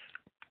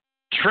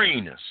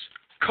trainers,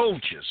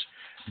 coaches,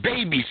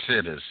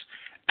 babysitters,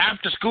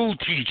 after-school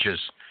teachers.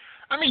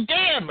 I mean,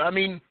 damn. I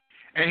mean,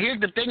 and here's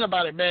the thing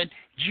about it, man.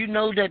 Do you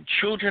know that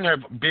children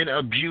have been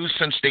abused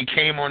since they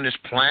came on this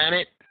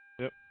planet?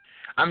 Yep.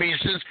 I mean,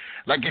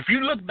 if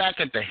you look back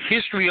at the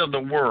history of the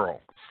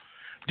world,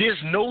 there's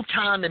no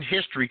time in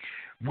history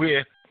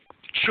where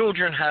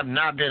children have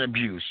not been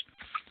abused.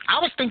 I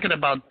was thinking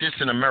about this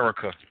in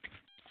America,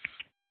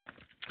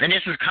 and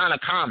this is kind of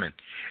common.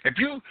 If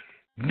you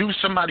knew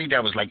somebody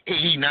that was like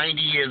 80,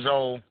 90 years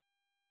old,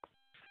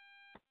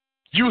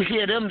 you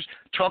hear them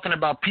talking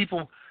about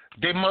people,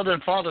 their mother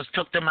and fathers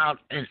took them out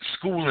in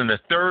school in the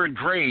 3rd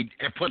grade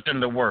and put them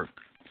to work.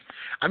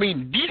 I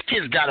mean, these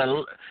kids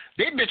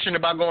they're bitching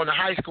about going to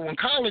high school and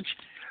college.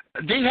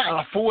 They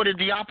have afforded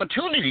the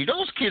opportunity.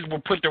 Those kids were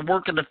put to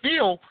work in the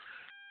field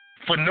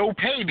for no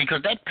pay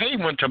because that pay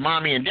went to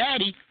mommy and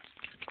daddy.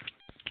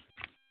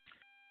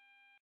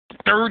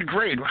 3rd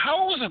grade.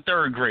 How old was a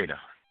 3rd grader?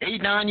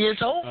 8, 9 years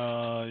old?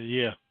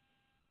 Yeah.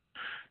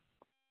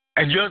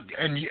 And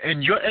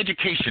your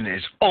education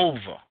is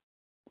over.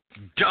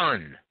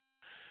 Done.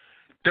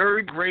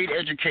 3rd grade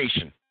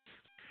education.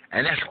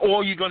 And that's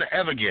all you're going to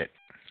ever get.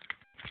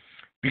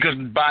 Because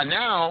by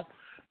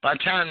the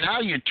time now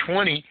you're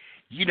 20,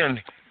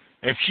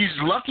 if she's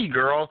a lucky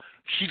girl,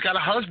 she's got a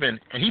husband,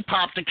 and he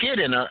popped the kid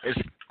in her as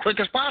quick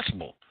as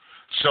possible.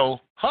 So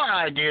her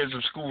ideas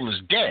of school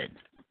is dead.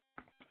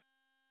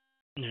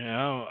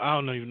 Yeah, I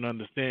don't even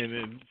understand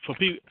it. For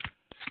people,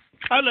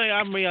 I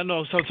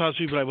know sometimes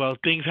people are like, well,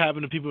 things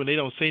happen to people and they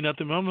don't say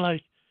nothing. But I'm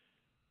like,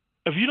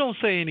 if you don't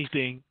say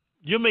anything,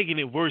 you're making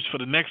it worse for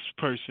the next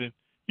person.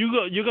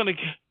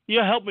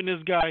 You're helping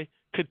this guy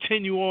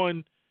continue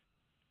on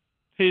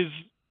his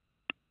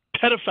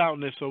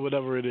pedophileness or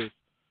whatever it is.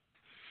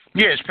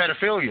 Yeah, it's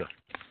pedophilia.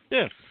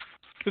 Yeah.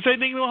 The same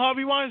thing with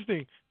Harvey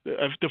Weinstein.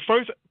 If the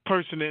first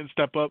person didn't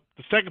step up,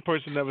 the second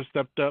person never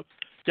stepped up.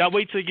 Y'all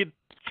wait till you get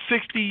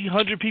 60,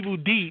 100 people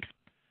deep.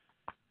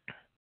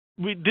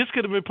 This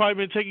could have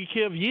probably been taken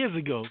care of years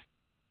ago.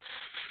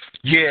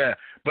 Yeah,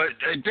 but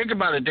think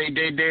about it.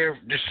 They're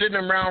sitting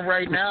around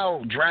right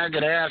now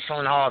dragging ass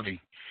on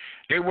Harvey.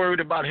 They're worried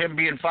about him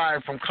being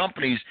fired from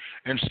companies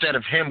instead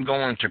of him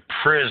going to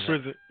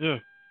prison. Yeah.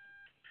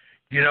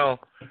 You know,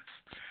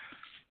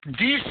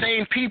 these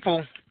same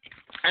people,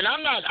 and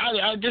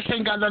I this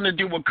ain't got nothing to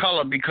do with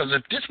color, because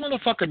if this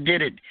motherfucker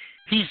did it,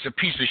 he's a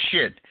piece of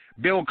shit.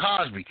 Bill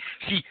Cosby.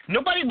 See,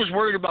 nobody was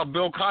worried about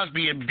Bill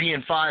Cosby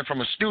being fired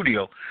from a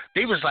studio.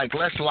 They was like,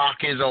 let's lock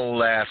his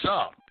old ass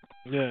up.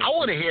 Yeah. I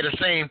want to hear the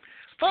same,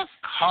 fuck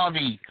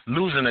Harvey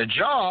losing a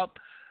job.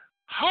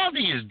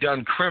 Harvey has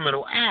done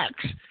criminal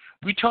acts.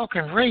 We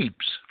talking rapes.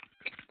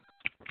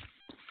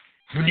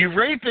 When you're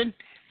raping,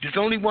 there's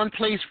only one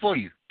place for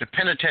you, the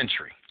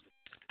penitentiary.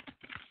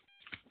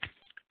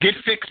 Get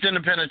fixed in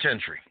the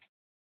penitentiary.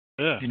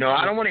 Yeah. You know,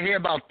 I don't want to hear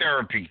about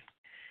therapy.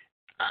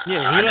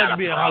 Yeah, he doesn't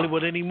be in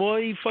Hollywood anymore.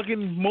 He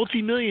fucking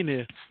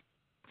multi-millionaire.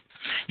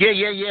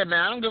 Yeah, man.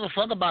 I don't give a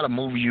fuck about a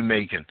movie you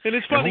making. And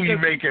it's funny who you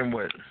making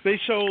with. They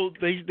showed,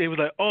 they were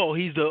like, oh,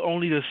 he's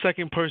only the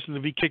second person to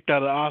be kicked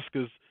out of the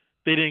Oscars.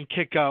 They didn't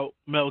kick out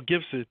Mel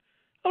Gibson.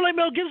 I'm like,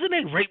 Mel Gibson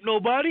didn't rape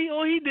nobody.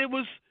 All he did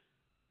was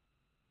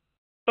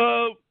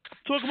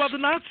talk about the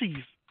Nazis.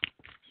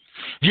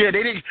 Yeah,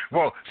 they didn't.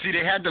 Well, see,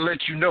 they had to let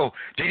you know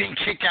they didn't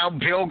kick out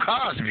Bill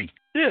Cosby.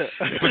 Yeah.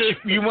 But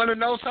you want to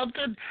know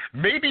something?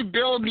 Maybe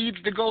Bill needs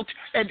to go.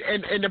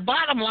 And the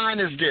bottom line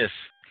is this.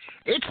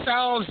 It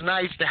sounds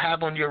nice to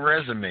have on your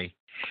resume.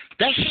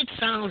 That shit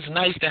sounds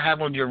nice to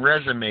have on your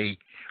resume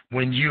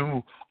when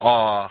you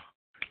are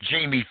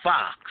Jamie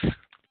Foxx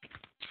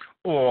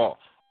or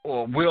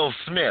Will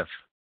Smith.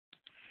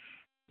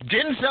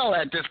 Denzel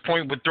at this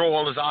would throw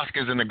all his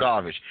Oscars in the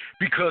garbage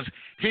because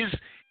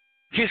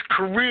his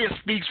career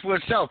speaks for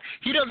itself.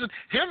 Him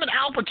and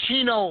Al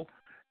Pacino,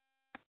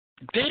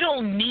 they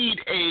don't need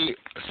a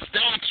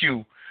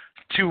statue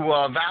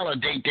to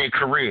validate their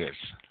careers.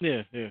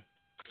 Yeah.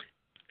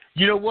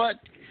 You know what?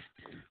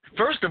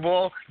 First of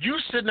all, you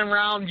sitting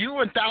around, you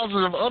and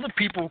thousands of other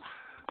people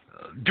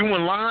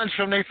doing lines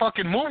from their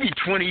fucking movie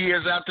 20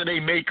 years after they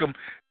make them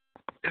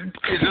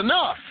is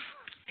enough.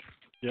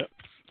 Yep.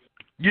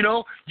 You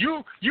know,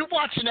 you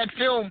watching that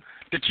film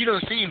that you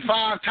done seen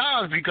 5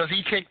 times because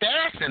he kicked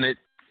ass in it,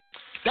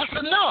 that's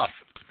enough.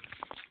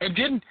 And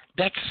then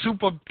that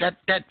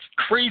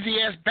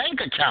crazy ass bank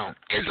account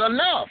is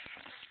enough.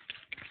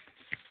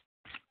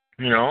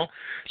 You know?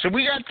 So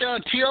we got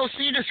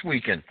TLC this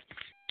weekend.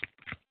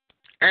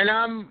 And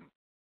I'm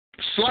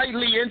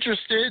slightly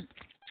interested,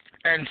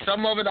 and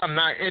some of it I'm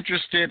not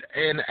interested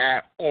in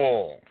at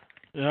all.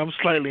 Yeah, I'm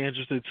slightly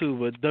interested too,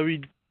 but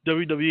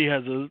WWE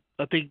has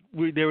I think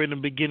they're in the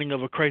beginning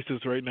of a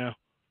crisis right now.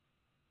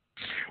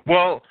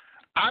 Well,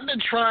 I've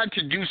been trying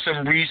to do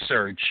some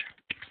research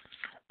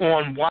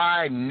on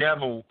why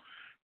Neville,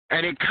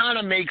 and it kind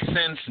of makes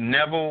sense,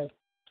 Neville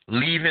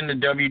leaving the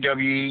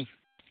WWE.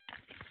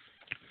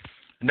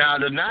 Now,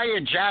 the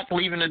Nia Jax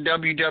leaving the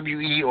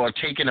WWE or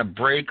taking a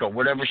break or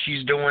whatever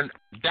she's doing,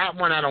 that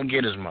one I don't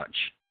get as much.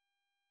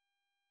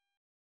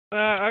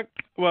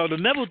 Well, the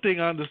Neville thing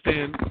I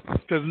understand,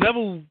 because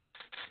Neville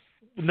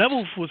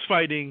was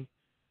fighting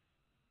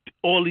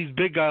all these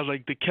big guys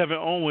like the Kevin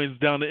Owens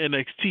down to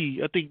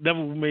NXT. I think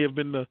Neville may have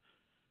been I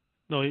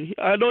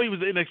know he was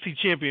the NXT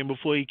champion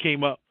before he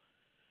came up.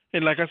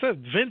 And like I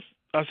said,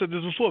 I said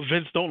this before,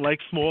 Vince don't like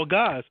small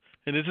guys.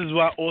 And this is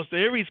why Austin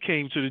Aries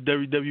came to the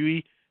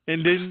WWE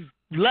and then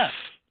left.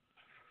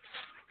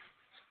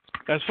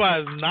 As far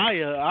as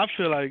Nia, I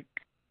feel like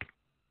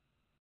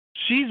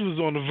she was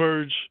on the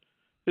verge.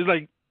 It's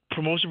like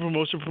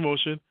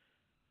promotion.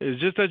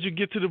 It's just that you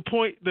get to the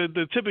point,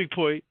 the tipping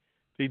point,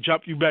 they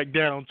drop you back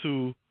down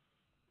to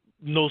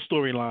no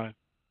storyline.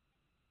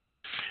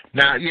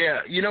 Now, yeah,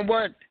 you know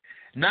what?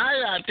 Nia,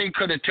 I think,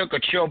 could have took a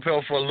chill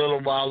pill for a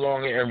little while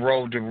longer and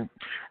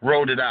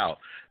rode it out.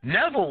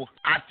 Neville,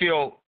 I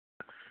feel,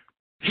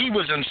 he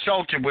was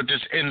insulted with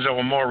this Enzo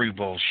Amore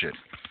bullshit.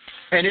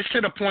 And it's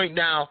to the point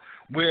now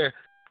where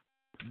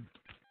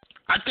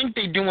I think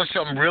they're doing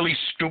something really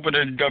stupid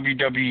in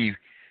WWE.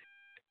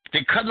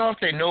 They're cutting off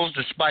their nose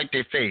to spite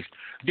their face.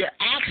 They're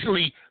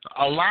actually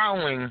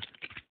allowing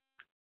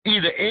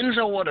either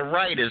Enzo or the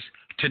writers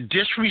to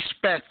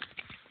disrespect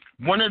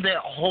one of their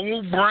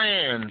whole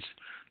brands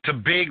to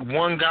big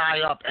one guy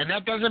up. And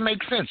that doesn't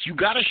make sense. You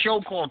got a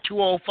show called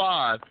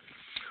 205,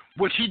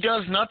 which he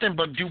does nothing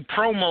but do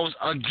promos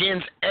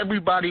against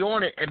everybody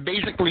on it. And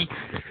basically,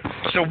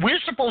 so we're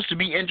supposed to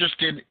be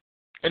interested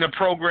in a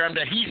program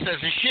that he says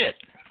is shit.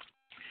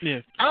 Yeah.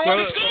 I don't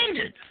understand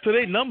it. So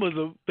they numbers,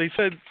 they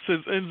said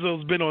since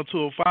Enzo's been on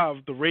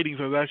 205, the ratings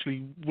have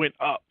actually went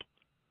up.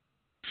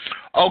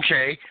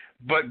 Okay,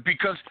 but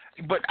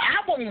I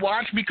won't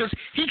watch because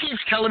he keeps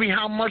telling me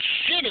how much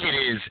shit it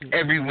is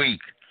every week.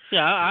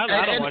 Yeah, I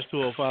don't watch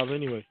 205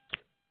 anyway.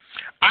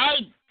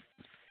 Because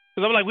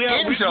I'm like, we've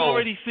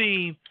already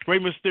seen Rey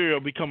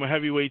Mysterio become a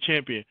heavyweight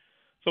champion.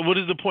 So what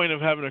is the point of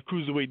having a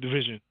cruiserweight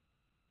division?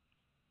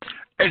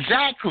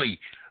 Exactly.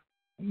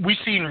 We've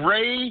seen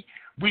Rey.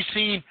 We've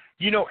seen,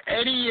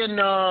 Eddie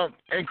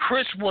and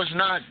Chris was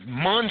not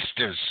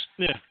monsters.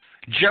 Yeah.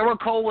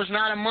 Jericho was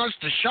not a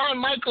monster. Shawn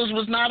Michaels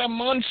was not a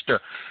monster.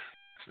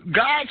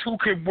 Guys who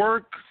could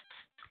work.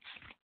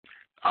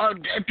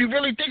 If you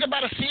really think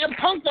about it, CM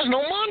Punk was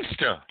no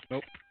monster.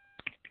 Nope.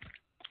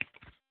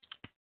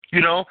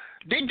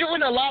 They're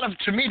doing a lot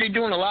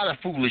of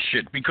foolish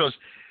shit because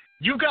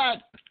you got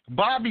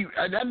Bobby.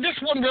 This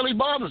one really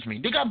bothers me.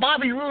 They got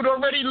Bobby Roode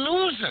already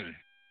losing.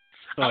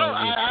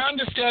 I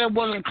understand it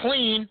wasn't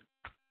clean,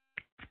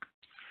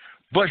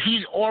 but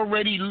he's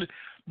already.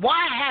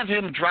 Why have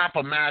him drop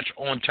a match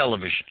on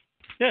television?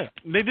 Yeah,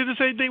 they did the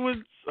same thing with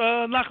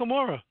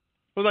Nakamura. It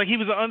was like he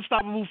was an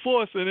unstoppable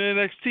force in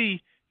NXT,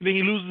 and then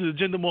he loses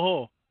to Jinder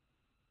Mahal.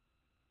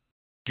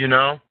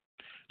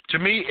 To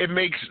me, it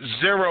makes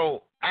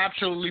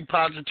absolutely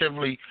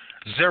positively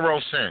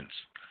zero sense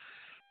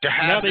to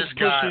have this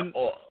guy.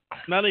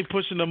 Now they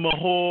pushing the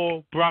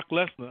Mahal Brock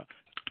Lesnar.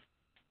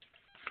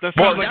 That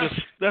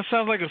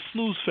sounds like a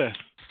snooze fest.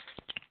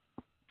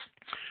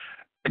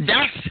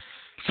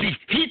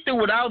 He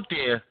threw it out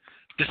there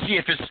to see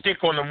if it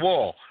stick on the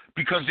wall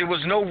because there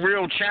was no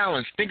real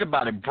challenge. Think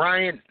about it.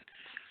 Brian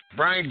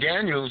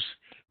Daniels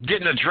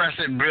didn't address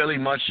it really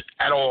much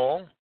at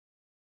all.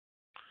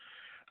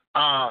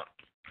 I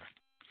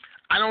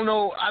don't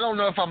know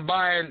if I'm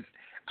buying.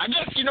 I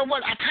guess you know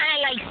what? I kind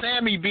of like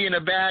Sammy being a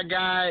bad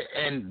guy,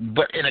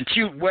 but in a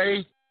cute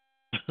way.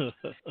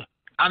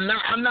 I'm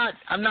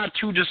not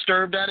too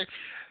disturbed at it.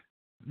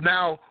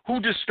 Now, who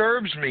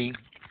disturbs me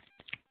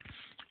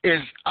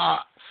is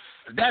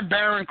that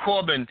Baron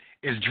Corbin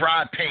is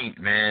dry paint,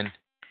 man.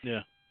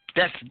 Yeah.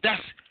 That's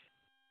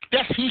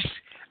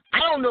I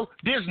don't know.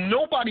 There's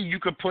nobody you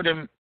could put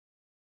him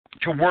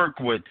to work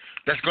with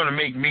that's going to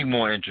make me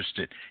more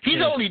interested.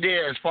 He's only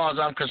there as far as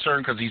I'm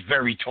concerned because he's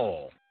very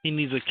tall. He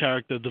needs a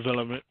character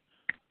development.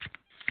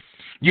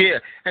 Yeah,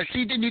 and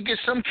see, then you get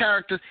some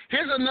characters.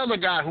 Here's another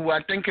guy who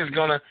I think is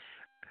going to,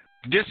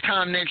 this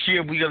time next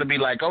year, we're going to be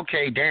like,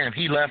 okay, damn,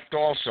 he left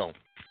also.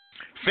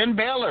 Finn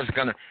Balor is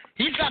going to,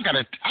 he's not going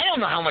to, I don't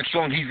know how much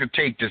longer he could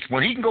take this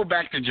when he can go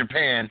back to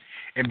Japan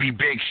and be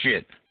big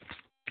shit.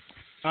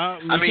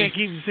 Can't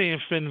keep saying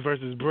Finn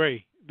versus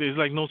Bray. There's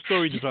like no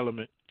story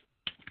development.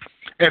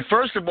 And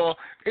first of all,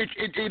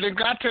 it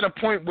got to the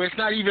point where it's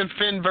not even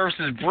Finn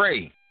versus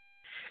Bray.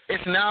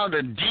 It's now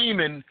the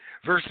Demon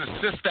versus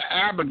Sister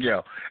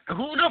Abigail.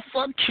 Who the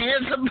fuck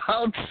cares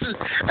about,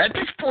 at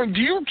this point,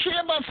 do you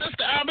care about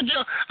Sister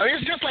Abigail? I mean,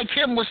 it's just like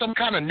him with some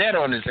kind of net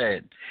on his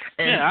head.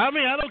 And I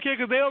don't care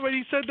because they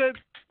already said that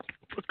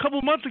a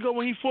couple months ago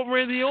when he fought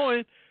Randy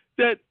Orton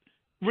that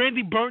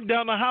Randy burnt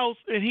down the house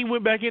and he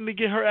went back in to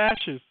get her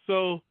ashes.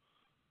 So,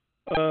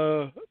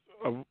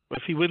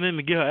 if he went in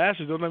to get her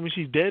ashes, don't that mean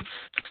she's dead?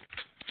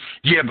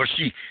 Yeah, but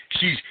she's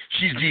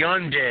the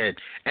undead.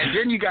 And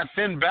then you got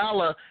Finn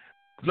Balor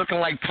looking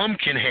like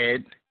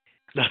Pumpkinhead.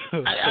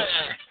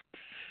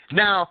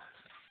 Now,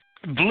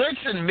 Blitz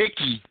and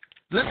Mickey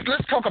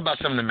let's talk about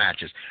some of the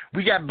matches.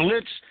 We got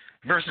Blitz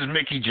versus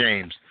Mickey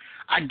James.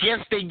 I guess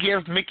they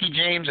give Mickey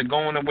James a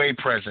going away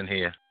present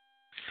here.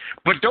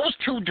 But those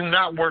two do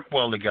not work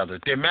well together.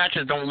 Their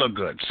matches don't look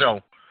good.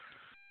 So,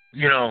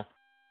 you know.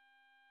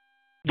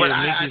 But yeah,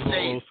 I Mickey's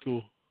say, old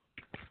school.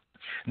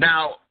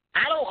 now,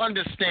 I don't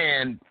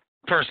understand,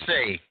 per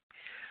se,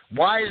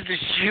 why is the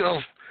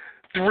Shield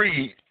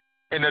 3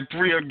 and a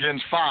 3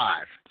 against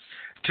 5?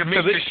 To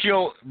make the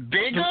Shield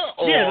bigger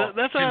or yeah,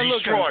 that's how to I look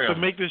destroy at it. them?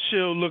 To make the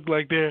Shield look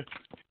like they're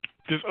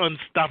this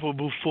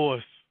unstoppable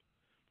force.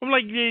 I'm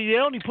like, they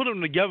only put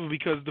them together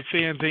because the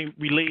fans ain't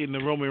relating to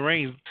Roman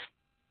Reigns.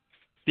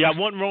 Yeah, I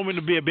want Roman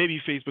to be a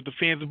babyface, but the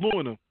fans are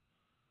booing him.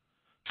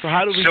 So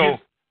how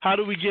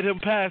do we get him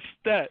past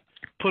that?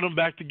 Put them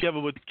back together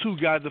with two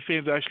guys the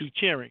fans are actually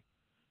cheering.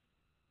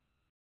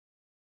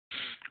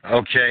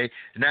 Okay.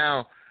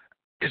 Now,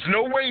 it's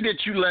no way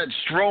that you let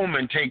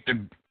Strowman take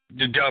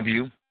the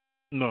W.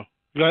 No.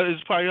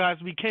 It's probably has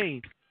to be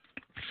Kane.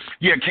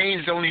 Yeah,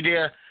 Kane's only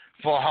there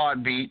for a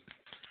heartbeat.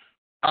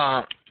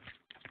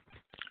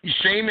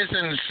 Sheamus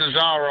and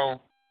Cesaro,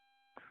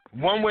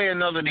 one way or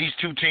another, these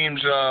two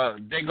teams,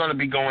 they're going to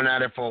be going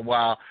at it for a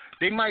while.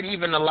 They might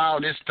even allow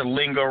this to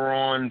linger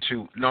on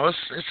to... No,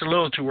 it's a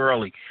little too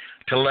early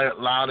to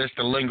allow this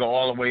to linger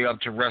all the way up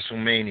to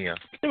WrestleMania.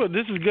 Yeah, but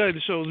this is good.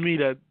 It shows me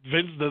that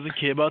Vince doesn't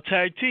care about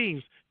tag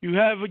teams. You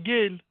have,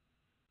 again,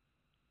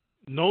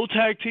 no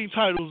tag team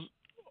titles.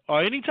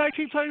 Are any tag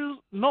team titles?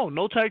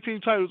 No tag team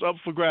titles up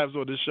for grabs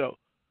on this show.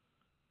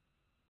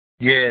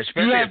 Yeah,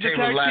 especially you have a the table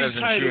tag of ladders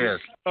team and titles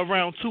chairs.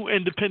 around two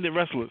independent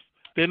wrestlers.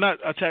 They're not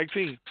a tag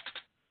team.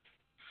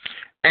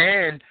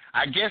 And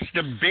I guess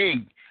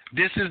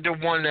this is the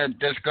one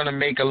that's going to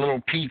make a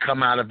little pee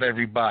come out of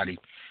everybody.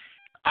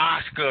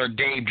 Asuka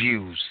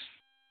debuts.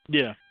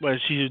 Yeah, but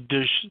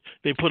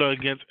they put her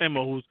against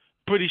Emma, who's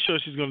pretty sure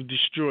she's going to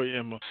destroy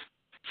Emma.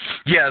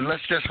 Yeah,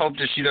 let's just hope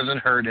that she doesn't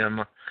hurt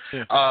Emma.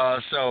 Yeah.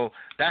 So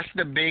that's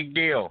the big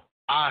deal,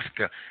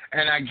 Asuka.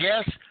 And I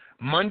guess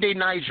Monday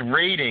night's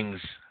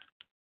ratings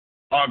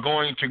are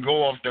going to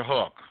go off the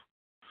hook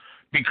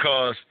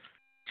because,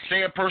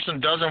 say a person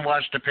doesn't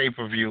watch the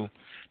pay-per-view,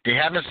 they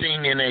haven't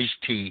seen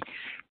NXT,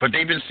 but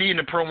they've been seeing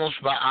the promos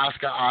by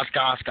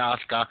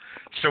Asuka.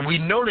 So we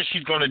know that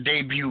she's going to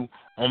debut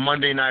on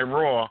Monday Night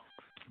Raw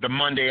the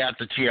Monday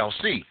after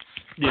TLC.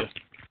 Yeah.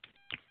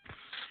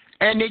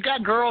 And they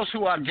got girls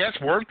who I guess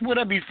worked with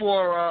her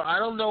before. I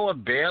don't know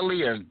if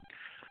Bayley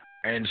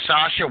and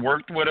Sasha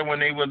worked with her when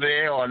they were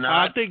there or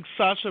not. I think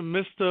Sasha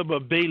missed her,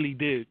 but Bayley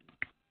did.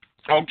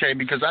 Okay,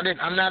 because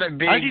I'm not a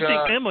big... I actually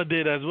think Emma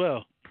did as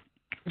well.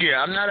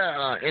 Yeah, I'm not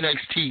a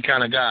NXT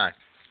kind of guy.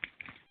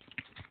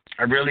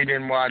 I really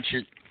didn't watch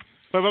it.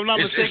 But if I'm not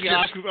mistaken,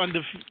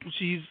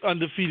 she's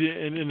undefeated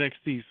in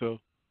NXT, so...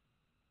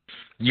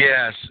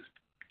 Yes.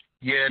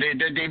 Yeah,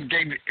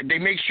 they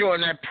make sure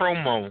in that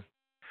promo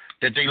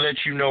that they let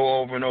you know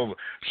over and over.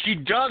 She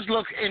does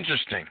look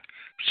interesting.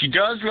 She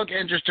does look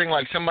interesting,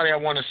 like somebody I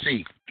want to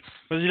see.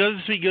 But she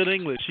doesn't speak good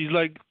English. She's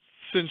like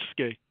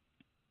Shinsuke.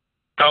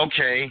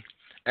 Okay.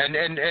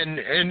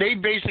 And they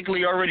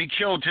basically already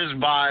killed his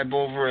vibe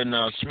over in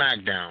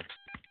SmackDown.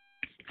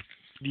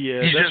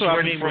 Yeah, He's that's just what I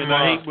went mean from, when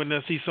I hate when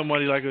I see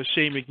somebody like a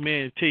Shane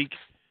McMahon take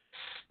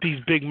these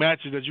big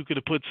matches that you could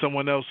have put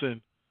someone else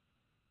in.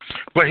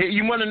 But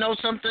you want to know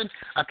something?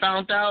 I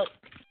found out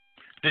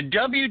the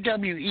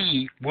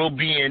WWE will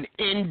be in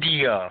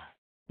India.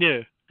 Yeah.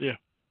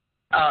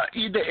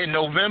 Either in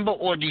November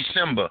or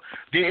December.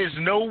 There is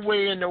no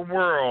way in the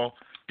world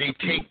they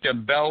take the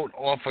belt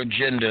off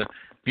agenda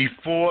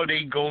before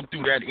they go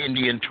through that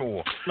Indian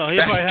tour. No,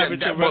 he'll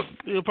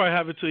probably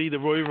have it to either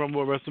Royal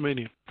Rumble or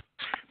WrestleMania.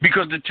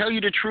 Because to tell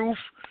you the truth,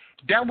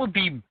 that would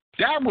be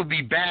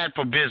bad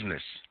for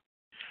business.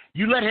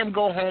 You let him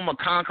go home a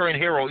conquering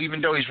hero, even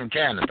though he's from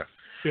Canada.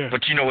 Yeah.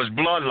 But his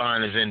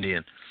bloodline is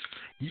Indian.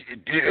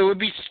 It would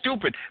be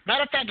stupid.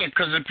 Matter of fact,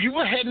 because if you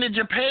were heading to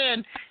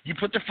Japan, you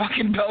put the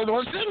fucking belt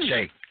on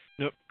Sanjay.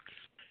 Yep.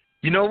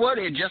 You know what?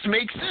 It just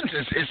makes sense.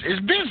 It's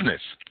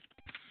business.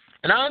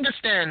 And I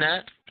understand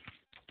that.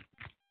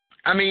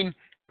 I mean,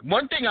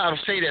 one thing I'll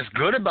say that's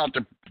good about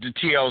the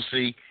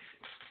TLC,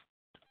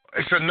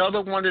 it's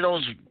another one of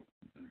those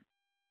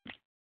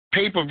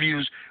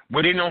pay-per-views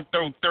where they don't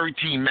throw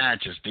 13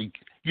 matches.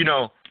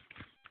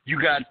 You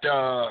got,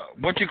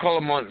 what you call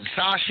them, on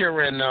Sasha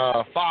and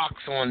Fox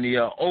on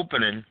the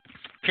opening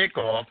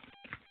kickoff.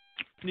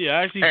 Yeah,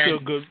 I actually feel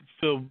good.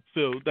 Feel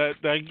that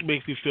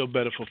makes me feel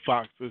better for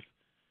Fox.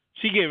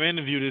 She gave an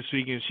interview this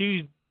week, and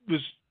she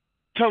was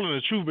telling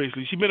the truth,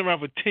 basically. She's been around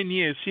for 10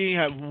 years. She ain't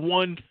had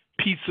one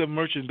piece of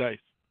merchandise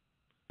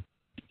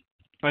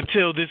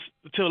until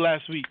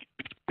last week.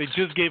 They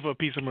just gave her a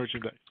piece of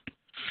merchandise.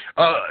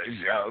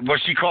 What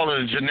she called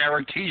it, a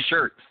generic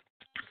T-shirt.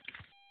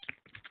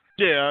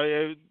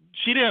 Yeah,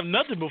 she didn't have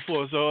nothing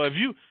before. So if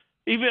you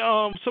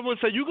someone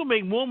said you can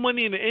make more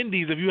money in the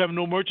Indies if you have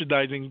no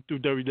merchandising through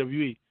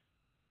WWE.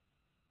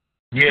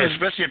 Yeah,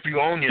 especially if you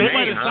own your name. They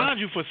might have signed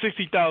you for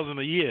 $60,000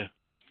 a year.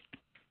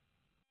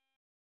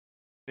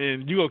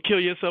 and you gonna kill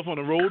yourself on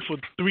the road for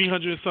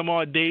 300 and some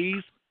odd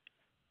days,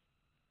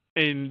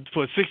 and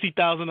for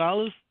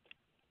 $60,000.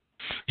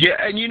 Yeah,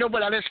 and you know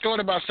what? I just thought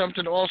about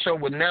something also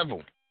with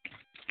Neville.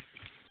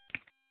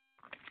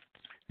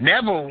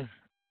 Neville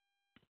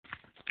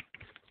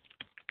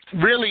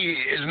really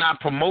is not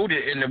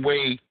promoted in the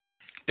way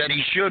that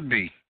he should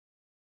be.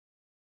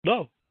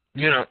 No.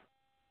 You know.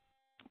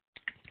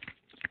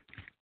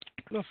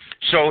 No.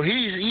 So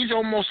he's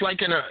almost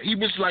like he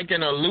was like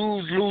in a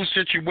lose-lose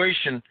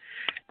situation,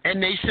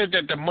 and they said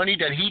that the money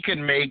that he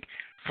can make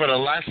for the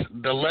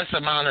less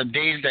amount of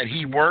days that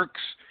he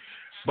works,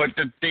 but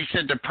they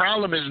said the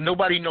problem is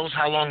nobody knows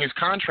how long his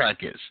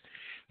contract is.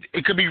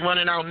 It could be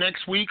running out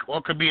next week, or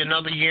it could be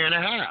another year and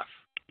a half.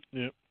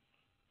 Yep.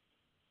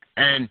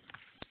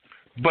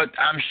 But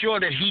I'm sure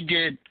that he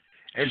did.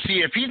 And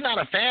see, if he's not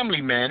a family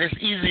man, it's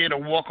easier to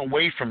walk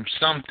away from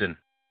something.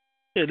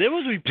 Yeah, there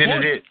was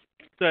reports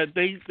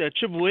that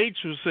Triple H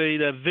would say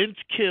that Vince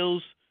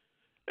kills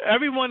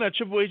everyone that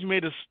Triple H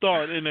made a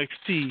start in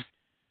NXT.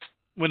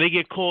 When they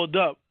get called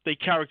up, their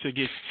character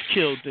gets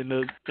killed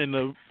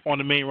on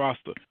the main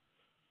roster.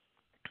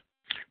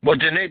 Well,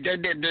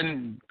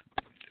 then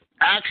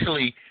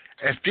actually,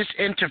 if this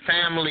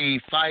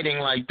inter-family fighting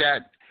like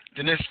that,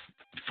 then it's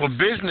for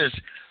business.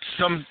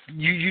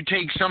 You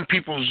take some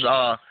people's.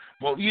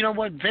 Well, you know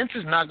what? Vince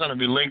is not going to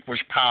relinquish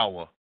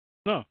power.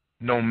 No.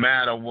 No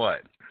matter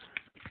what.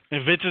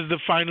 And Vince is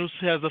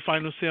has the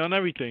final say on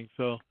everything.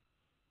 So.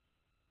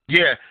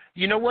 Yeah,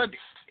 you know what?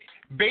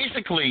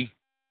 Basically,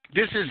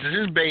 this is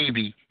his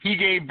baby. He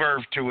gave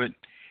birth to it.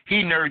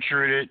 He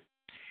nurtured it.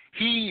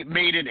 He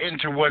made it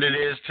into what it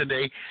is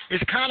today.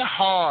 It's kind of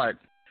hard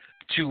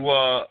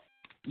to,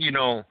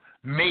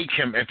 make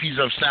him if he's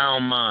of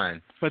sound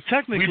mind. But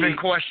technically, we've been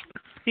questioned.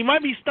 He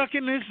might be stuck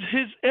in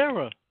his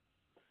era.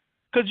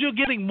 Because you're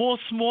getting more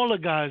smaller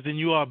guys than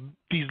you are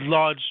these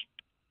large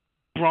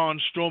Braun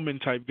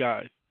Strowman type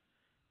guys.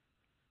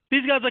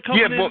 These guys are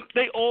coming in,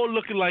 they all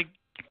looking like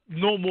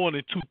no more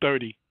than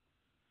 230.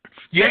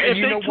 Yeah, if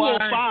you they're know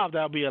 205, why?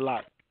 that'll be a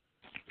lot.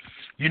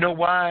 You know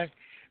why?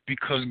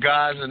 Because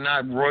guys are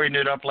not roiding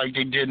it up like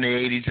they did in the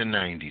 80s and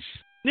 90s.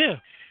 Yeah.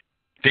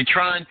 They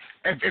trying.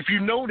 If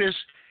you notice,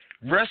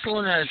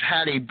 wrestling has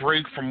had a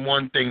break from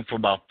one thing for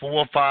about 4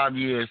 or 5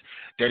 years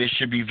that it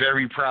should be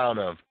very proud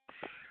of.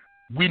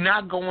 We're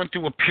not going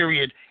through a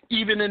period,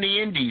 even in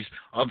the indies,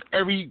 of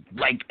every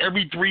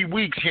 3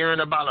 weeks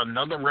hearing about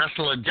another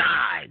wrestler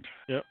died.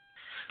 Yep.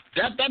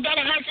 That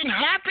hasn't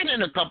happened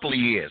in a couple of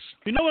years.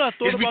 You know what I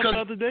thought about the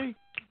other day?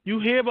 You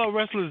hear about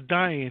wrestlers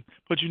dying,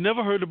 but you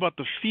never heard about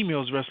the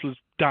females wrestlers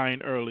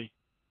dying early.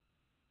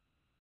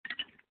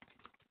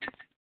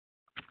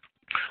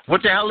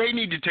 What the hell they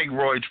need to take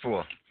roids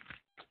for?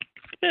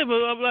 Yeah,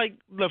 but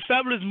the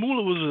Fabulous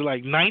Moolah was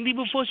like 90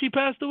 before she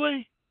passed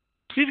away.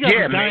 These guys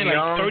were dying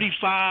like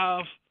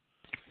 35,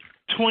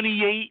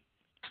 28.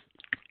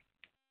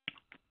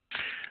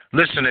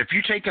 Listen, if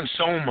you're taking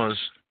somas,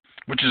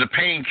 which is a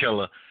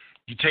painkiller,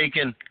 you're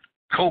taking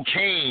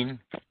cocaine,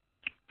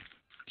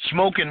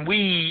 smoking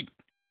weed,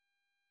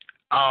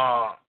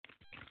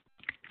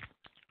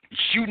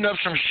 shooting up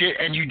some shit,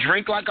 and you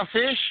drink like a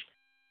fish,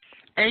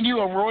 and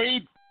you a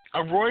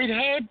roid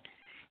head,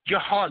 your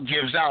heart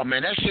gives out,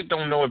 man. That shit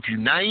don't know if you're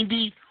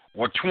 90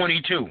 or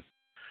 22.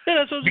 Yeah,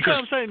 that's what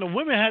I'm saying. The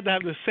women had to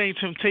have the same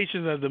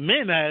temptations as the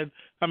men had.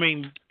 I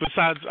mean,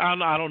 besides,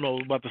 I don't know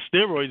about the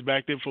steroids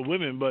back then for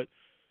women, but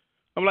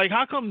I'm like,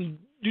 how come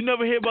you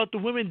never hear about the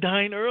women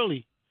dying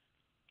early?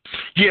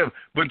 Yeah,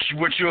 but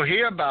what you'll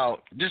hear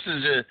about, this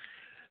is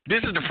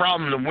the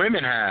problem the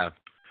women have.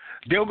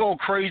 They'll go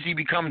crazy,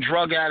 become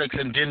drug addicts,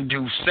 and then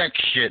do sex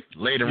shit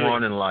later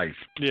on in life.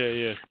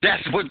 Yeah.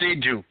 That's what they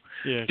do.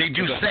 Yeah, they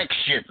do sex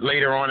shit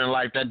later on in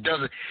life that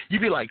doesn't.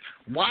 You'd be like,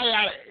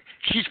 why?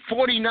 She's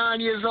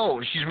 49 years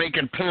old. She's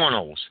making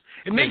pornos.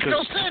 It makes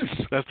no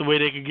sense. That's the way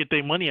they can get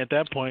their money at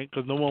that point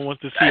because no one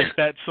wants to see a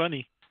fat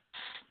Sonny.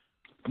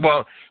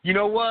 Well, you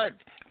know what?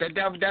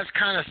 That's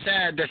kind of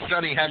sad that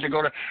Sonny had to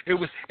go to.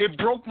 It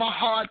broke my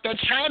heart that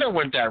Chyna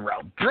went that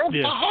route. Broke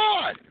my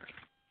heart.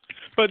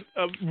 But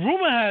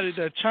rumor had it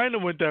that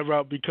Chyna went that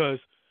route because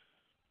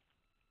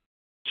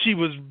she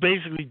was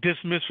basically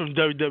dismissed from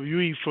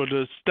WWE for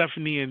the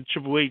Stephanie and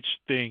Triple H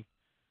thing.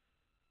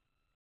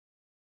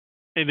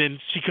 And then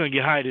she couldn't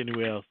get hired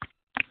anywhere else.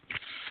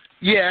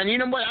 Yeah, and you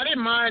know what? I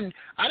didn't mind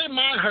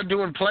her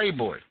doing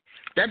Playboy.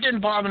 That didn't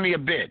bother me a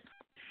bit.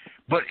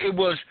 But it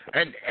was,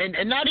 and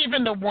not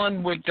even the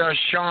one with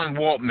Sean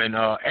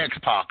Waltman,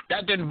 X-Pac.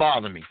 That didn't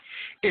bother me.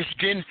 It's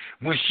then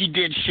when she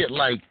did shit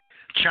like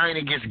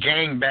Chyna gets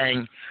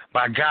gangbanged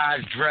by guys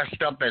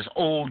dressed up as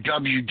old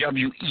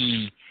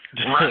WWE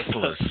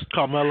wrestlers.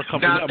 Carmella.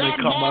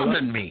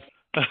 Bothered me.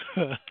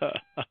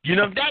 You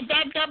know,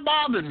 that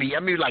bothered me. I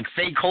mean, like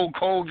fake Hulk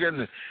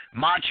Hogan,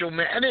 Macho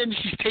Man, and then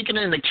she's taking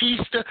in the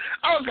keister.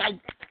 I was like,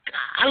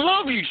 I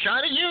love you,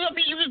 Chyna.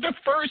 You was the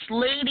first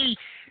lady,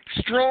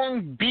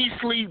 strong,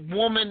 beastly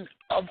woman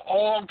of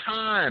all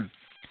time.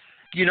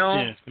 You know?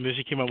 Yeah, and then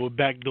she came out with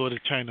Backdoor to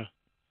Chyna.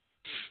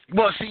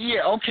 Well, see,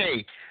 yeah,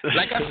 okay.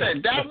 Like I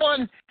said, that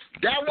one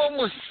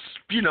was,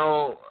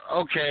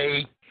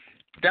 okay.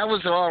 That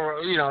was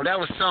all, that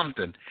was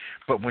something.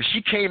 But when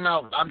she came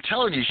out, I'm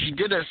telling you, she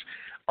did us,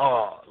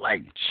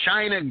 like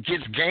China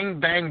gets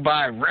gangbanged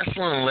by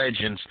wrestling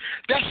legends.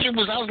 That shit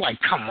was, I was like,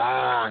 come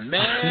on,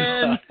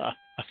 man.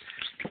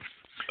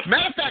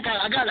 Matter of fact,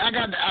 I got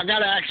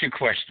to ask you a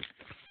question.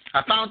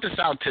 I found this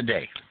out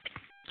today.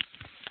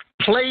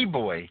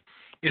 Playboy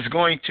is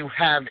going to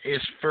have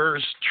its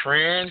first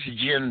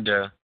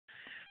transgender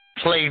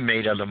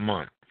Playmate of the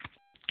month.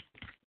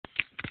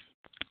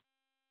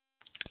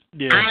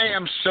 Yeah. I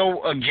am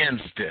so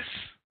against this.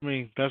 I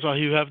mean, that's why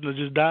Hugh Hefner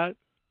just died?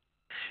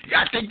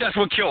 I think that's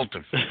what killed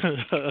him.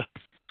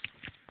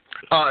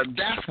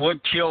 That's what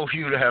killed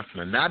Hugh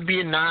Hefner, not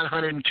being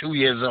 902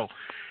 years old.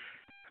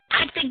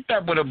 I think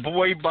that when a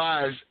boy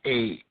buys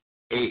a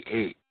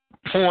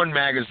porn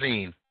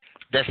magazine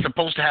that's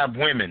supposed to have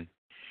women,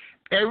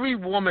 every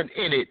woman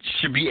in it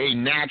should be a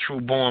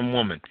natural-born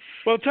woman.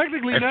 Well,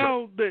 technically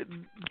now,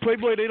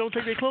 Playboy, they don't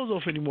take their clothes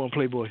off anymore in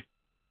Playboy.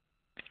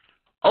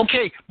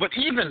 Okay, but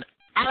even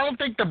I don't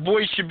think the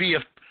boys should be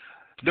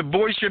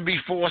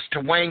forced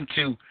to wank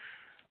to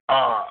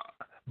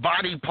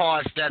body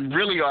parts that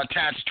really are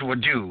attached to a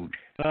dude.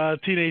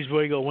 Teenage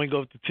boy gonna wank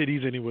off the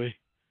titties anyway.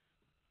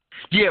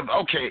 Yeah,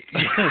 okay.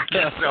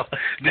 So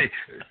the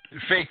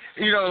fake,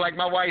 like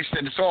my wife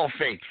said, it's all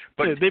fake.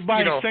 But yeah, they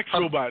buy sex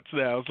robots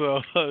now,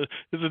 so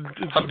it's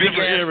a different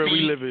era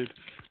we live in.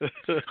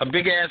 A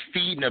big ass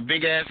feet and a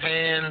big ass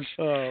hands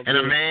and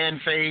a man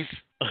face.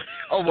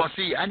 Oh, well,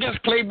 see, I guess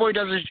Playboy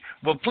doesn't.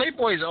 Well,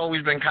 Playboy's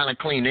always been kind of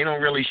clean. They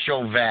don't really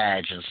show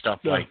vag and stuff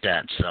like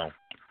that. So.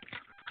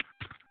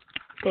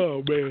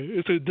 Oh man,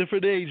 it's a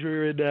different age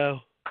we're in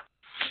now.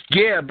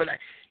 Yeah, but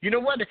you know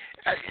what? If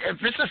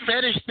it's a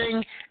fetish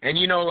thing, and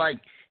like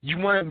you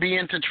want to be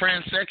into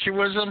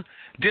transsexualism,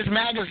 there's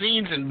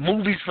magazines and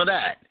movies for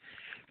that.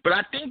 But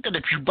I think that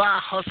if you buy a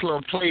Hustler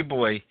or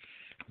Playboy,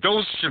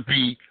 those should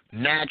be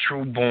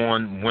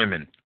natural-born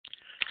women.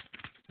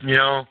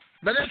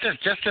 But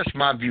that's just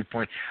my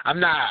viewpoint. I'm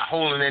not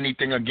holding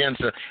anything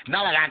against her.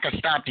 Not like I can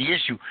stop the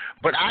issue,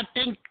 but I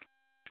think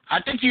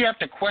you have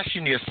to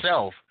question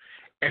yourself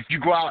if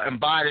you go out and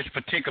buy this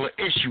particular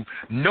issue,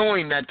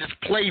 knowing that this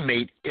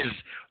Playmate is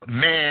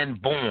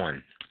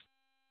man-born.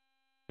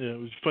 Yeah, it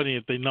was funny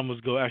if their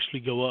numbers actually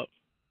go up.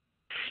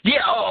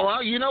 Yeah. Oh,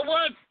 well, you know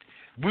what?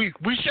 We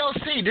shall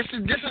see. This is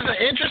an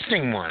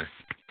interesting one.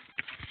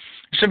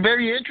 It's a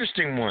very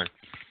interesting one.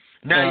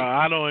 Now,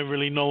 I don't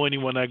really know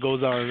anyone that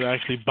goes out and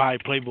actually buy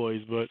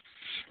Playboys, but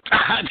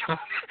I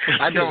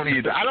don't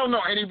either. I don't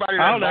know anybody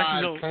that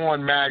buys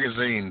porn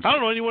magazines. I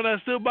don't know anyone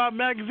that still buys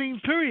magazines,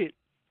 period.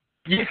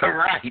 Yeah,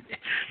 right.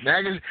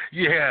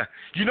 Yeah.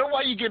 You know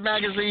why you get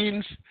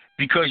magazines?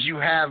 Because you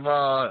have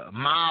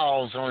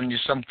miles on you,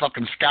 some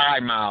fucking Sky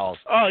Miles.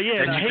 Oh,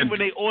 yeah, and I hate when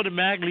they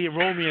automatically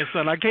enroll me in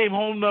something. I came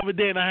home the other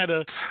day and I had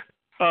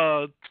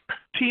a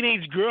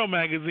teenage girl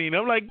magazine.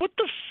 I'm like, what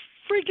the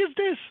freak is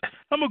this?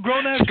 I'm a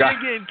grown-ass guy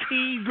getting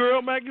teen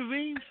girl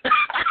magazines.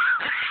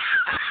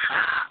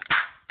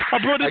 I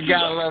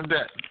gotta love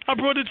that. I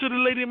brought it to the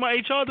lady in my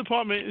HR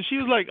department, and she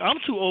was like, I'm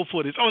too old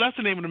for this. Oh, that's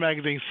the name of the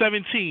magazine,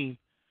 17.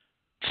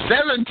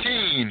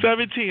 17?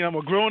 17. I'm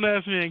a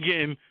grown-ass man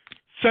getting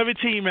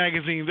 17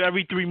 magazines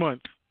every 3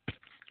 months.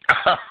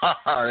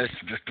 This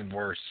is just the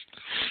worst.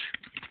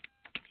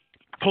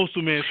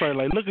 Postal man's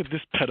probably like, look at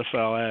this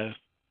pedophile ass.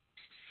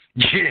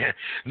 Yeah.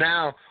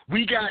 Now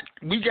we got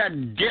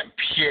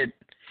dipshit.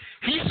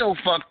 He's so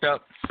fucked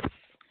up,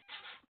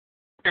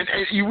 and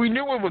we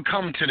knew it would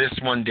come to this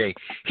one day.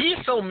 He's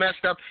so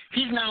messed up.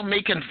 He's now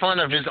making fun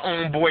of his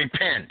own boy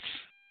Pence.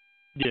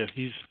 Yeah,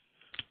 he's.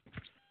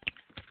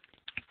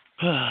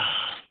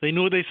 They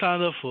knew what they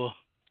signed up for.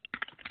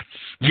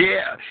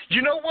 Yeah.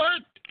 You know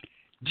what?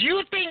 Do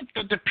you think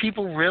that the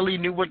people really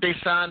knew what they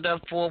signed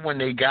up for when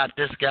they got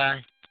this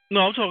guy?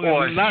 No, I'm talking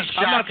I'm not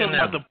talking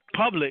about the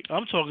public.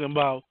 I'm talking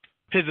about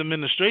his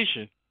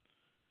administration.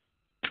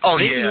 Oh,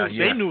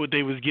 They knew what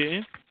they was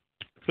getting,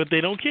 but they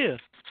don't care.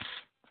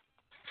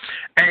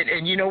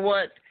 And you know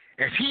what?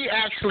 If he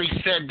actually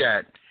said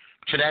that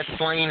to that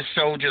slain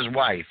soldier's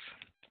wife,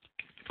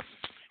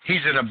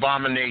 he's an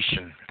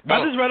abomination.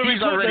 Well,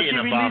 he's already an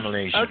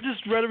abomination. I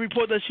just read a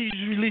report that she's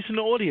releasing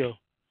the audio.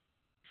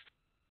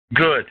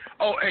 Good.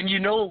 Oh, and you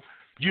know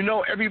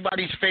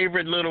everybody's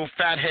favorite little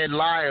fathead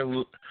liar,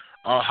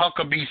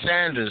 Huckabee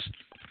Sanders.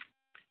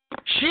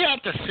 She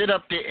had to sit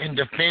up there and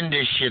defend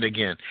this shit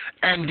again.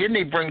 And then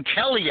they bring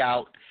Kelly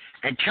out,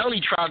 and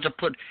Kelly tried to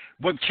put...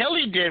 What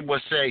Kelly did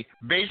was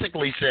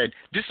basically said,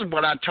 this is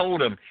what I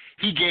told him.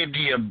 He gave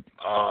the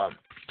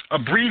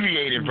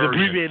abbreviated version.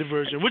 The abbreviated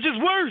version, which is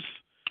worse.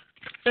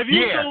 If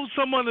you told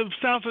someone to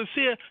sound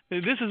sincere,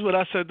 this is what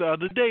I said the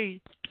other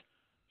day,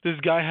 this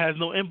guy has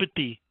no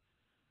empathy.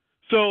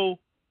 So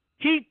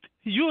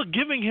you're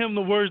giving him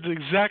the words to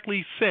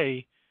exactly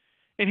say,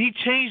 and he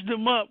changed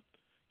them up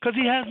because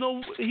he has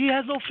no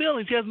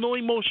feelings, he has no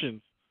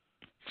emotions.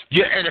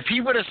 Yeah, and if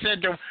he would have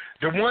said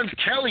the ones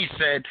Kelly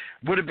said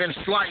would have been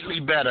slightly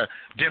better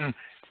than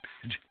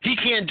He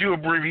can't do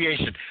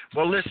abbreviation.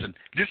 Well, listen,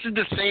 this is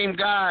the same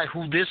guy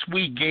who this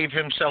week gave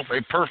himself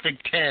a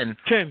perfect 10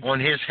 on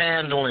his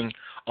handling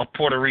of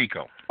Puerto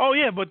Rico. Oh,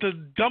 yeah, but the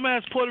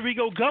dumbass Puerto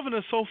Rico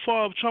governor so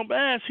far of Trump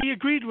ass, he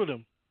agreed with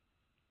him.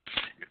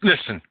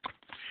 Listen,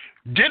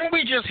 didn't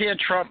we just hear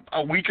Trump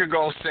a week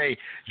ago say,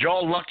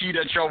 y'all lucky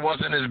that y'all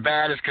wasn't as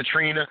bad as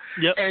Katrina?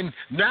 Yep. And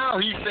now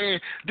he's saying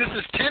this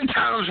is 10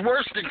 times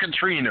worse than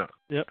Katrina.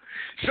 Yep.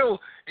 So,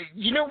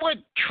 you know what?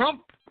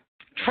 Trump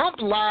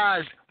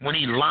lies when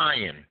he's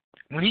lying.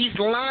 When he's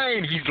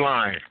lying, he's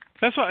lying.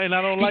 That's why, and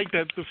I don't like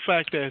that, the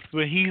fact that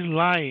when he's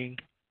lying,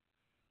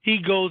 he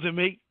goes and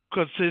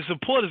because his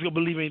supporters going to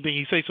believe anything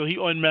he says, so he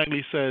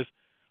automatically says,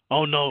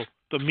 oh no,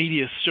 the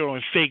media is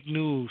showing fake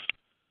news.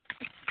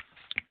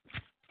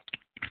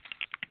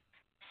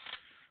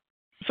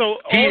 So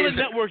all the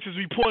networks is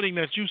reporting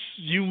that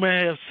you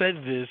may have said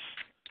this,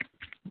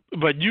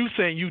 but you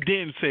saying you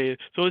didn't say it.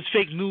 So it's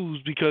fake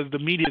news because the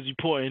media is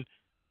reporting,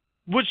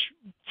 which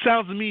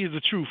sounds to me is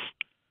the truth.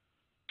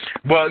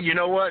 Well, you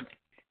know what?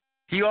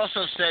 He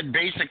also said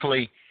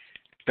basically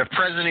the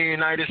President of the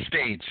United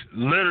States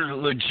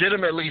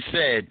legitimately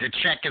said the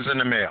check is in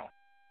the mail.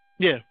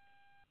 Yeah.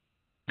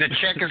 The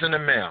check is in the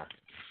mail.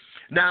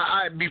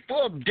 Now,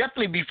 before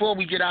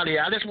we get out of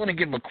here, I just want to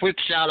give a quick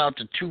shout out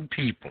to two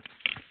people.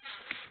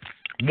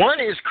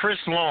 One is Chris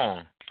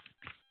Long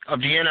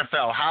of the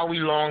NFL, Howie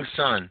Long's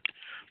son,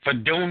 for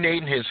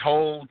donating his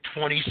whole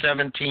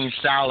 2017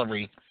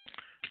 salary.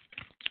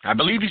 I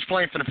believe he's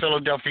playing for the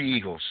Philadelphia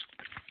Eagles,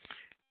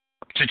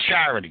 to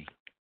charity.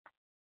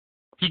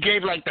 He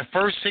gave like the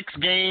first 6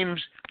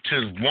 games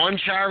to one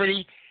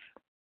charity,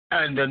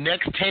 and the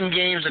next 10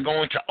 games are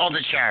going to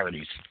other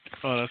charities.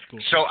 Oh, that's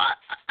cool. So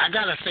I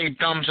got to say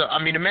thumbs up.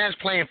 I mean, the man's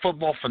playing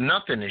football for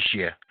nothing this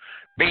year,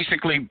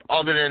 basically,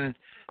 other than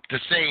to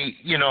say,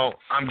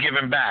 I'm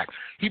giving back.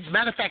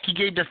 Matter of fact, he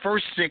gave the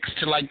first 6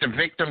 to, like, the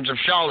victims of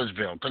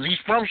Charlottesville, because he's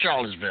from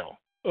Charlottesville.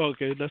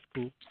 Okay, that's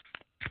cool.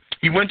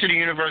 He went to the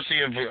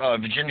University of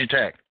Virginia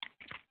Tech.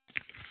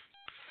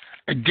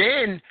 And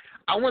then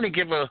I want to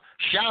give a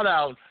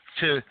shout-out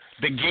to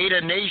the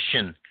Gator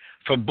Nation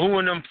for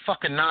booing them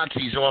fucking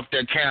Nazis off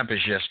their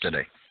campus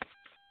yesterday.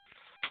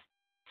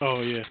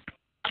 Oh, yeah.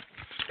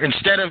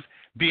 Instead of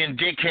being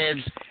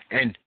dickheads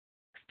and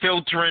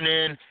filtering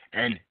in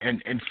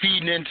and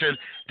feeding into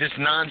this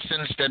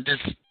nonsense that this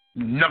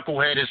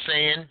knucklehead is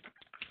saying.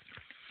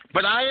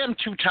 But I am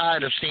too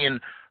tired of seeing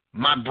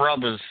my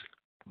brothers,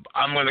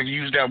 I'm going to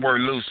use that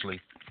word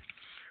loosely,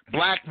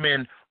 black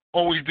men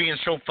always being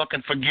so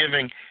fucking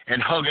forgiving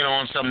and hugging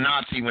on some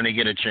Nazi when they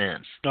get a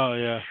chance. Oh,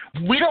 yeah.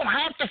 We don't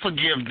have to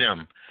forgive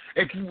them.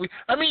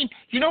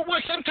 You know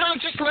what?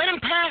 Sometimes just let him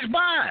pass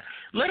by.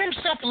 Let him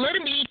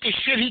eat the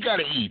shit he got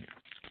to eat.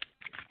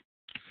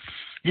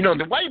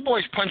 The white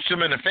boys punched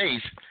him in the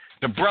face.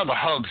 The brother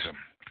hugs him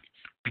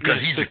because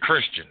he's a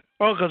Christian.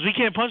 Oh, because we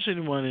can't punch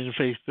anyone in the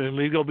face. Then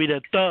we're going to be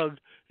that thug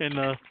and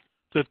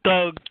the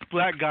thug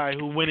black guy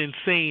who went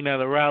insane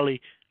at a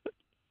rally.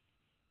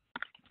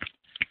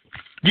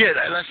 Yeah,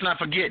 let's not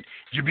forget,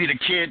 you be the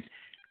kid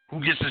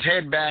who gets his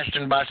head bashed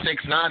in by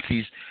 6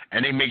 Nazis,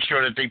 and they make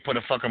sure that they put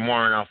a fucking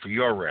warrant out for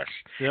your arrest.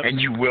 Yep. And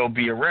you will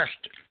be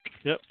arrested.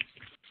 Yep.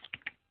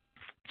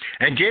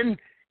 And then,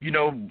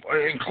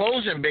 in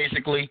closing,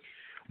 basically,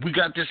 we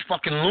got this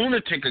fucking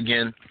lunatic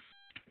again,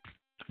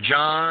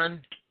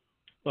 Kim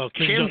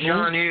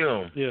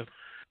Jong-il, yeah,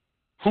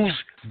 who's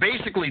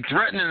basically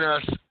threatening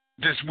us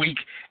this week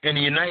in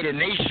the United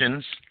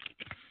Nations,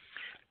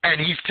 and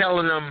he's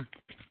telling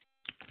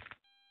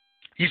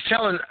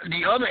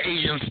the other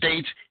Asian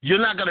states, you're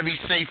not going to be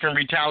safe in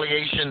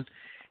retaliation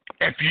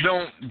if you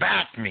don't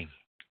back me.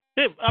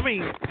 Yeah,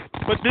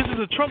 but this is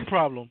a Trump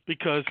problem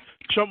because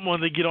Trump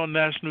wanted to get on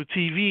national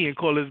TV and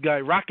call this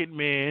guy Rocket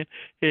Man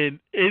and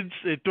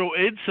throw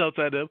insults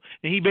at him,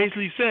 and he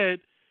basically said,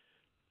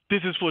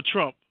 this is for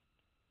Trump.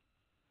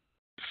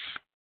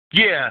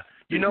 Yeah.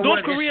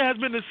 North Korea has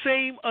been the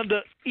same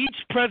under each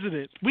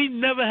president. We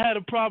never had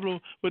a problem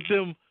with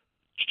them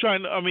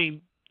the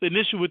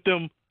issue with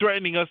them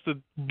threatening us to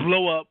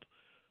blow up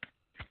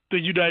the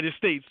United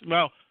States.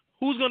 Now,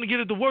 who's going to get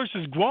it the worst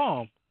is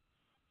Guam.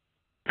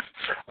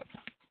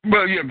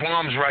 Well, yeah,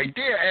 Guam's right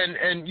there.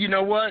 And you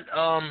know what?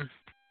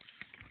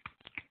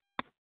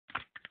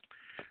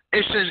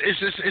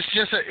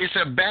 It's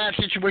a bad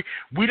situation.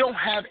 We don't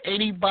have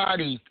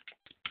anybody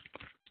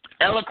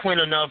eloquent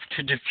enough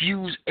to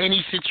diffuse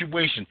any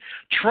situation.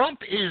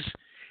 Trump is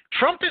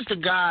the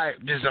guy.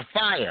 There's a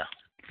fire.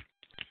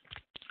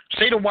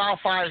 Say the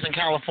wildfires in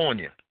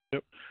California.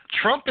 Yep.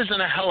 Trump is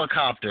in a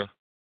helicopter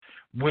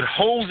with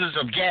hoses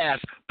of gas,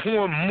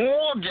 pouring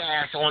more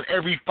gas on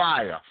every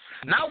fire.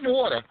 Not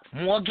water,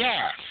 more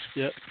gas.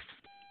 Yep.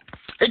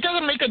 It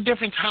doesn't make a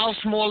difference how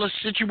small a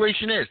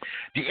situation is.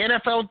 The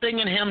NFL thing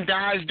in him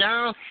dies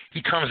down,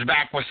 he comes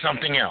back with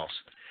something else.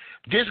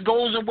 This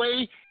goes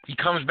away, he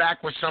comes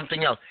back with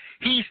something else.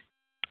 He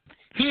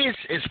is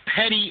as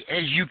petty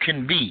as you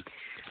can be.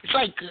 It's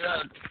like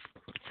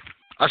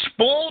a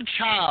spoiled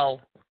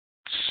child,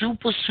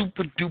 super,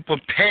 super duper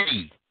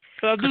petty,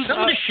 Some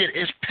of the shit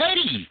is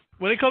petty.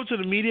 When it comes to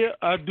the media,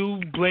 I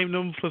do blame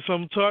them for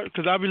some part,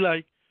 because I'll be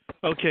like,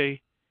 okay,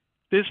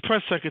 this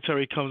press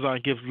secretary comes on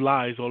and gives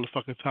lies all the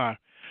fucking time.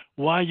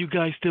 Why are you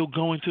guys still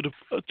going to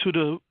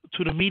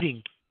the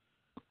meetings,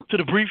 to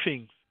the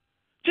briefings?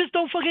 Just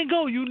don't fucking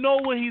go. You know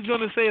what he's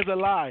gonna say is a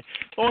lie.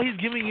 All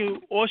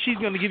she's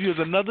gonna give you is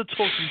another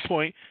talking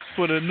point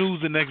for the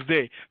news the next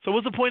day. So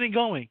what's the point in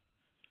going?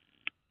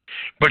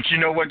 But you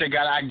know what they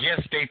got? I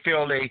guess they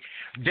feel the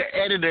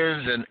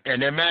editors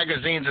and their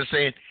magazines are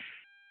saying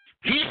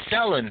he's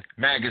selling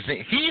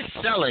magazines.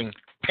 He's selling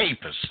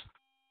papers.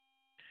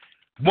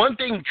 One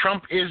thing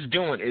Trump is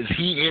doing is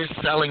he is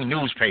selling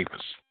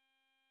newspapers.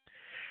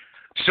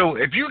 So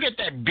if you get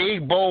that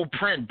big, bold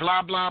print,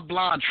 blah, blah,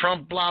 blah,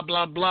 Trump, blah,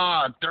 blah,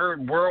 blah,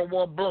 Third World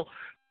War, blah,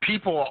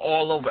 people are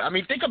all over. I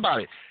mean, think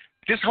about it.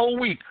 This whole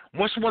week,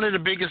 what's one of the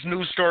biggest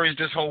news stories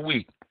this whole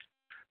week?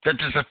 That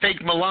there's a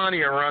fake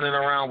Melania running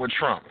around with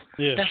Trump.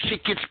 Yeah. That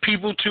shit gets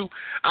people to,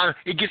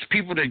 it gets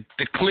people to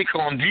click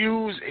on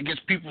views. It gets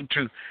people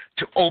to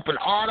open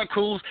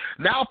articles.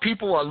 Now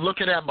people are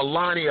looking at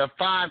Melania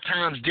 5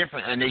 times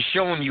different, and they're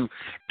showing you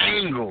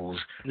angles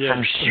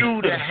from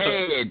shoe to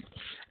head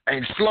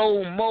and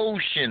slow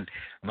motion.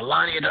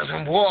 Melania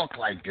doesn't walk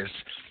like this.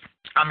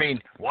 I mean,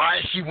 why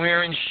is she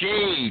wearing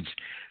shades?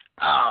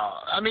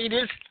 I mean,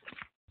 it's...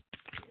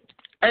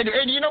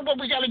 And you know what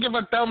we got to give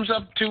a thumbs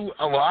up to?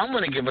 Oh, well, I'm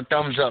going to give a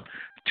thumbs up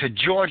to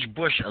George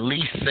Bush at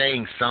least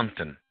saying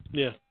something.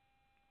 Yeah.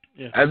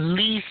 At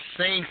least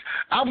saying...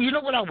 you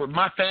know what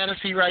my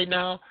fantasy right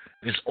now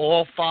is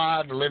all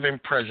 5 living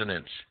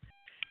presidents.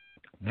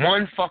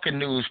 One fucking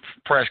news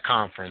press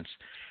conference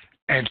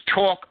and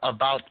talk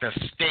about the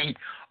state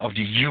of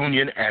the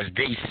union as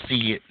they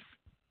see it.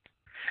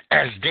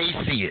 As they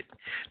see it.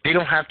 They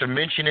don't have to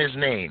mention his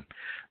name.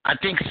 I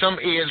think some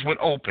ears would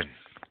open.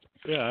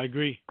 Yeah, I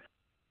agree.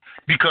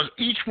 Because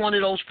each one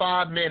of those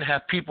 5 men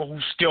have people who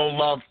still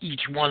love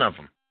each one of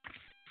them.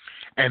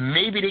 And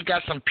maybe they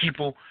got some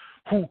people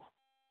who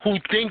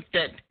think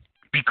that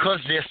because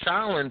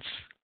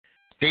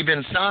they've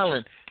been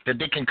silent, that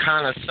they can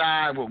kind of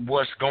side with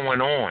what's going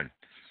on.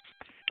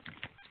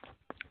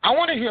 I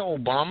want to hear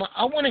Obama.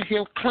 I want to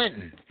hear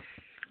Clinton.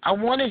 I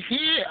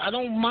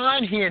don't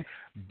mind hearing.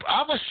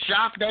 I was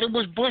shocked that it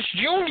was Bush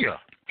Jr.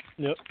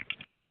 Yep.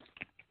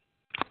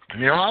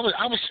 You know, I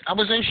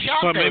was in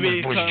shock but that it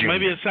was Bush Jr.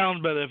 Maybe it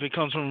sounds better if it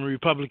comes from a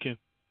Republican.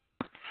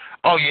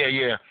 Oh,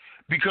 yeah.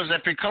 Because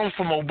if it comes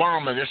from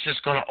Obama, that's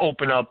just going to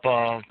open up...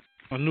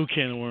 a new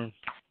can of worms.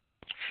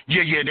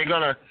 Yeah, they're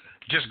going to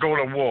just go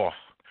to war.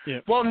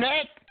 Yeah. Well,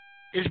 Nat,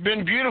 it's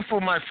been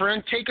beautiful, my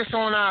friend. Take us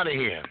on out of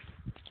here.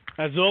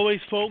 As always,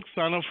 folks,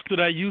 sign up to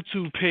that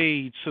YouTube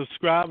page.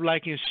 Subscribe,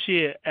 like, and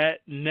share at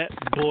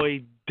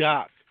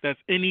NetBoyDoc. That's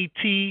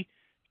NetBoyDoc.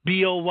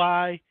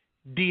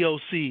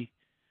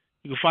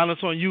 You can find us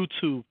on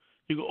YouTube.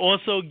 You can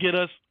also get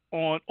us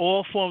on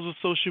all forms of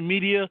social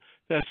media.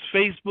 That's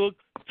Facebook,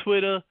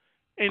 Twitter,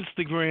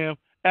 Instagram,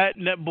 at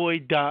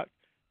NetBoyDoc,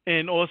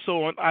 and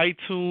also on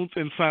iTunes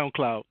and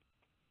SoundCloud.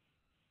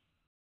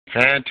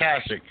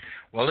 Fantastic.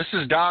 Well, this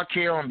is Doc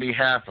here on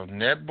behalf of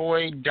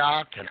NetBoy,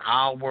 Doc, and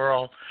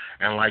Ourworld.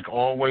 And like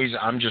always,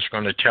 I'm just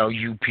going to tell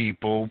you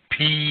people,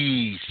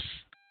 peace.